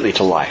completely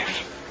to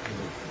life.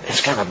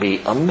 It's going to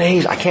be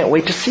amazing. I can't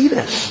wait to see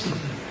this.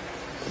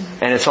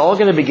 And it's all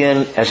going to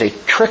begin as a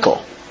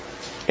trickle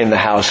in the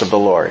house of the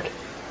Lord.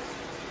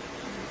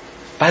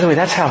 By the way,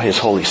 that's how His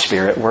Holy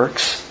Spirit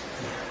works.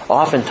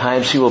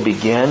 Oftentimes He will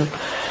begin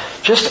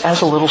just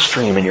as a little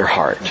stream in your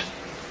heart.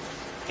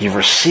 You've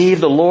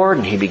received the Lord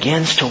and He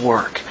begins to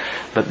work.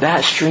 But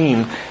that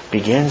stream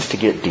begins to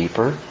get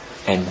deeper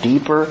and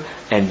deeper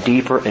and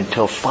deeper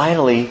until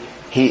finally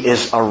He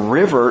is a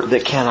river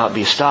that cannot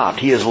be stopped.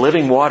 He is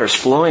living waters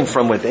flowing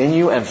from within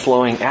you and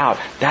flowing out.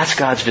 That's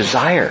God's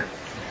desire,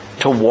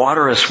 to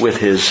water us with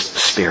His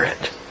Spirit.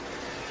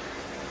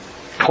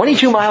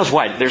 22 miles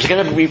wide. There's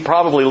going to be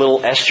probably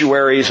little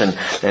estuaries and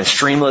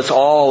streamlets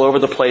all over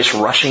the place,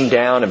 rushing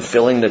down and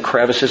filling the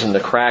crevices and the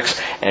cracks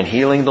and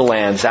healing the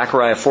land.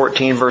 Zechariah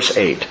 14 verse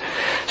 8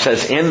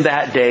 says, "In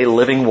that day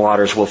living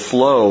waters will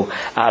flow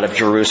out of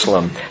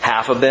Jerusalem,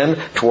 half of them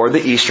toward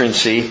the eastern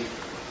sea,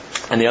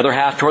 and the other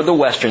half toward the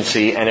western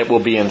sea, and it will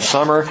be in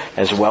summer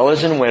as well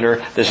as in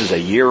winter. This is a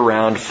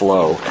year-round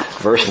flow."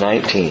 Verse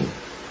 19.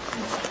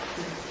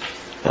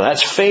 Now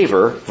that's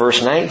favor,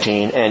 verse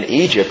 19, "and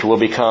Egypt will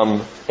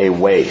become a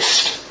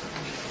waste.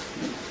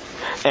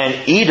 And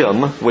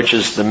Edom," which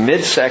is the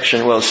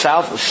midsection,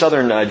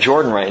 southern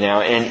Jordan right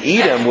now, "and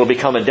Edom will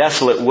become a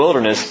desolate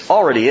wilderness,"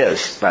 already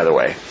is, by the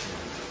way.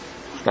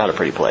 Not a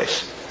pretty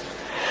place.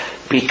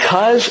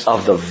 "Because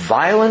of the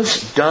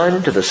violence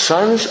done to the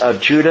sons of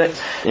Judah,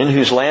 in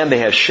whose land they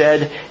have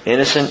shed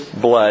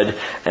innocent blood."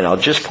 And I'll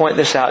just point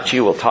this out to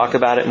you. We'll talk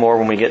about it more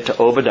when we get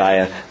to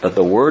Obadiah. But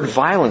the word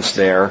violence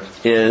there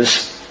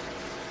is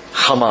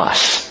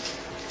Hamas.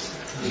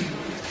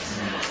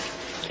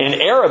 In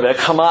Arabic,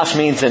 Hamas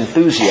means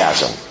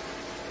enthusiasm.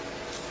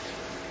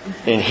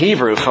 In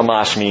Hebrew,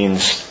 Hamas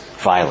means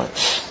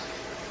violence.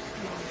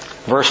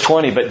 Verse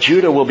 20, "But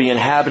Judah will be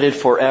inhabited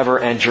forever,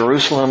 and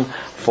Jerusalem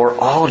for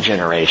all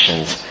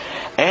generations.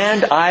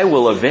 And I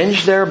will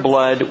avenge their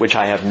blood, which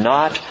I have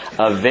not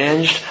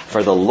avenged,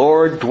 for the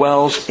Lord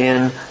dwells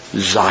in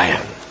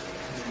Zion."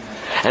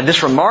 And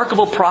this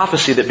remarkable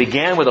prophecy that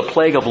began with a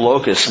plague of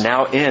locusts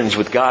now ends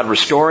with God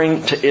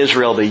restoring to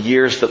Israel the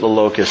years that the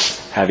locusts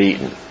have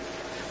eaten.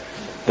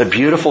 The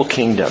beautiful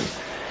kingdom.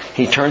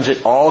 He turns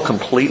it all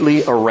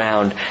completely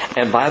around.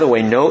 And by the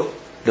way, note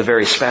the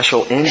very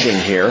special ending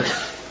here.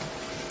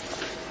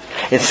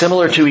 It's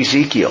similar to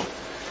Ezekiel.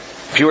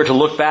 If you were to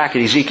look back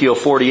at Ezekiel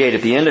 48,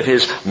 at the end of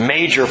his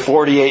major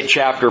 48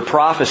 chapter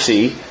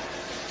prophecy,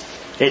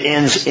 it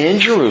ends in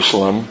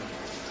Jerusalem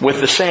with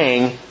the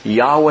saying,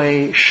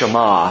 Yahweh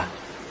Shema,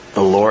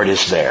 the Lord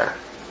is there.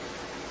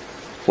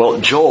 Well,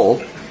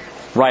 Joel,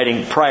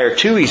 writing prior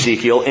to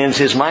Ezekiel, ends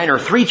his minor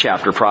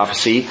 3-chapter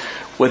prophecy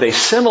with a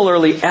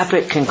similarly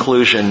epic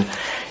conclusion,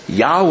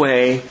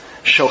 Yahweh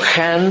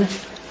Shochen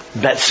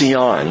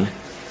Betzion,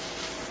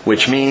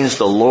 which means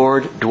the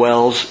Lord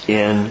dwells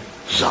in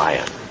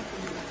Zion.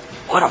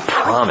 What a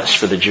promise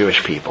for the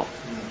Jewish people.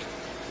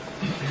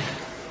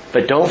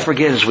 But don't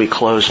forget as we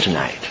close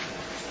tonight,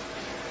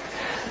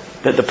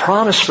 that the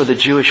promise for the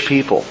Jewish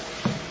people,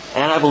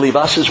 and I believe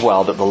us as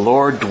well, that the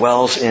Lord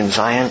dwells in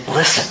Zion.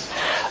 Listen,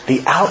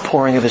 the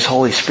outpouring of His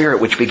Holy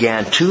Spirit, which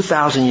began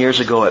 2,000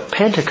 years ago at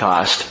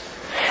Pentecost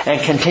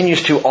and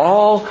continues to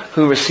all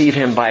who receive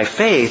Him by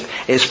faith,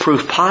 is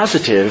proof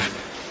positive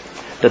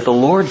that the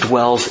Lord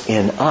dwells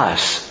in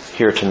us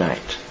here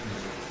tonight.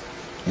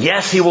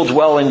 Yes, He will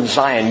dwell in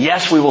Zion.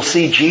 Yes, we will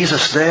see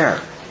Jesus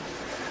there.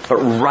 But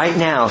right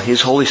now,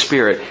 His Holy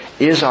Spirit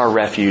is our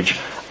refuge,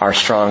 our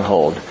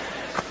stronghold,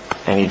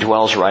 and He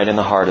dwells right in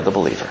the heart of the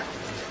believer.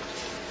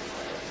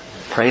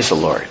 Praise the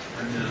Lord.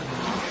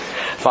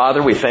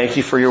 Father, we thank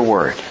You for Your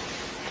Word.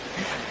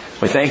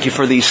 We thank You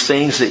for these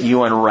things that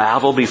You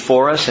unravel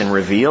before us and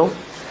reveal.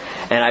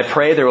 And I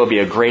pray there will be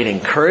a great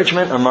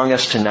encouragement among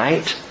us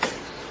tonight.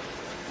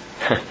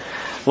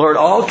 Lord,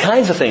 all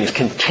kinds of things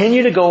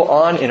continue to go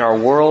on in our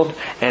world,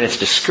 and it's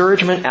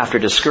discouragement after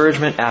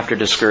discouragement after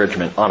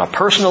discouragement. On a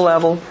personal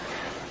level,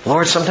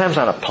 Lord, sometimes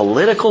on a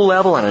political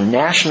level, on a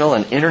national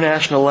and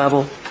international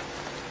level.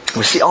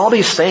 We see all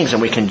these things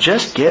and we can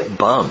just get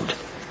bummed.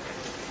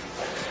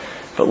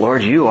 But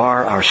Lord, You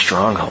are our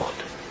stronghold.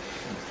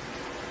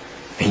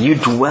 And You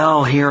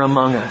dwell here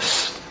among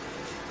us.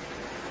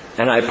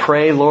 And I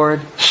pray,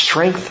 Lord,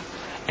 strength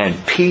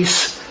and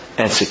peace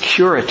and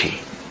security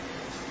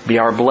be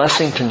our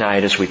blessing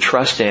tonight as we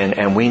trust in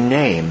and we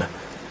name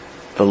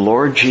the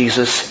Lord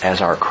Jesus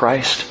as our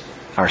Christ,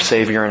 our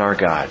Savior, and our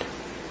God.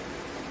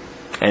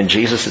 And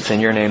Jesus, it's in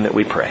Your name that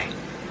we pray.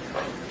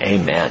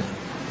 Amen.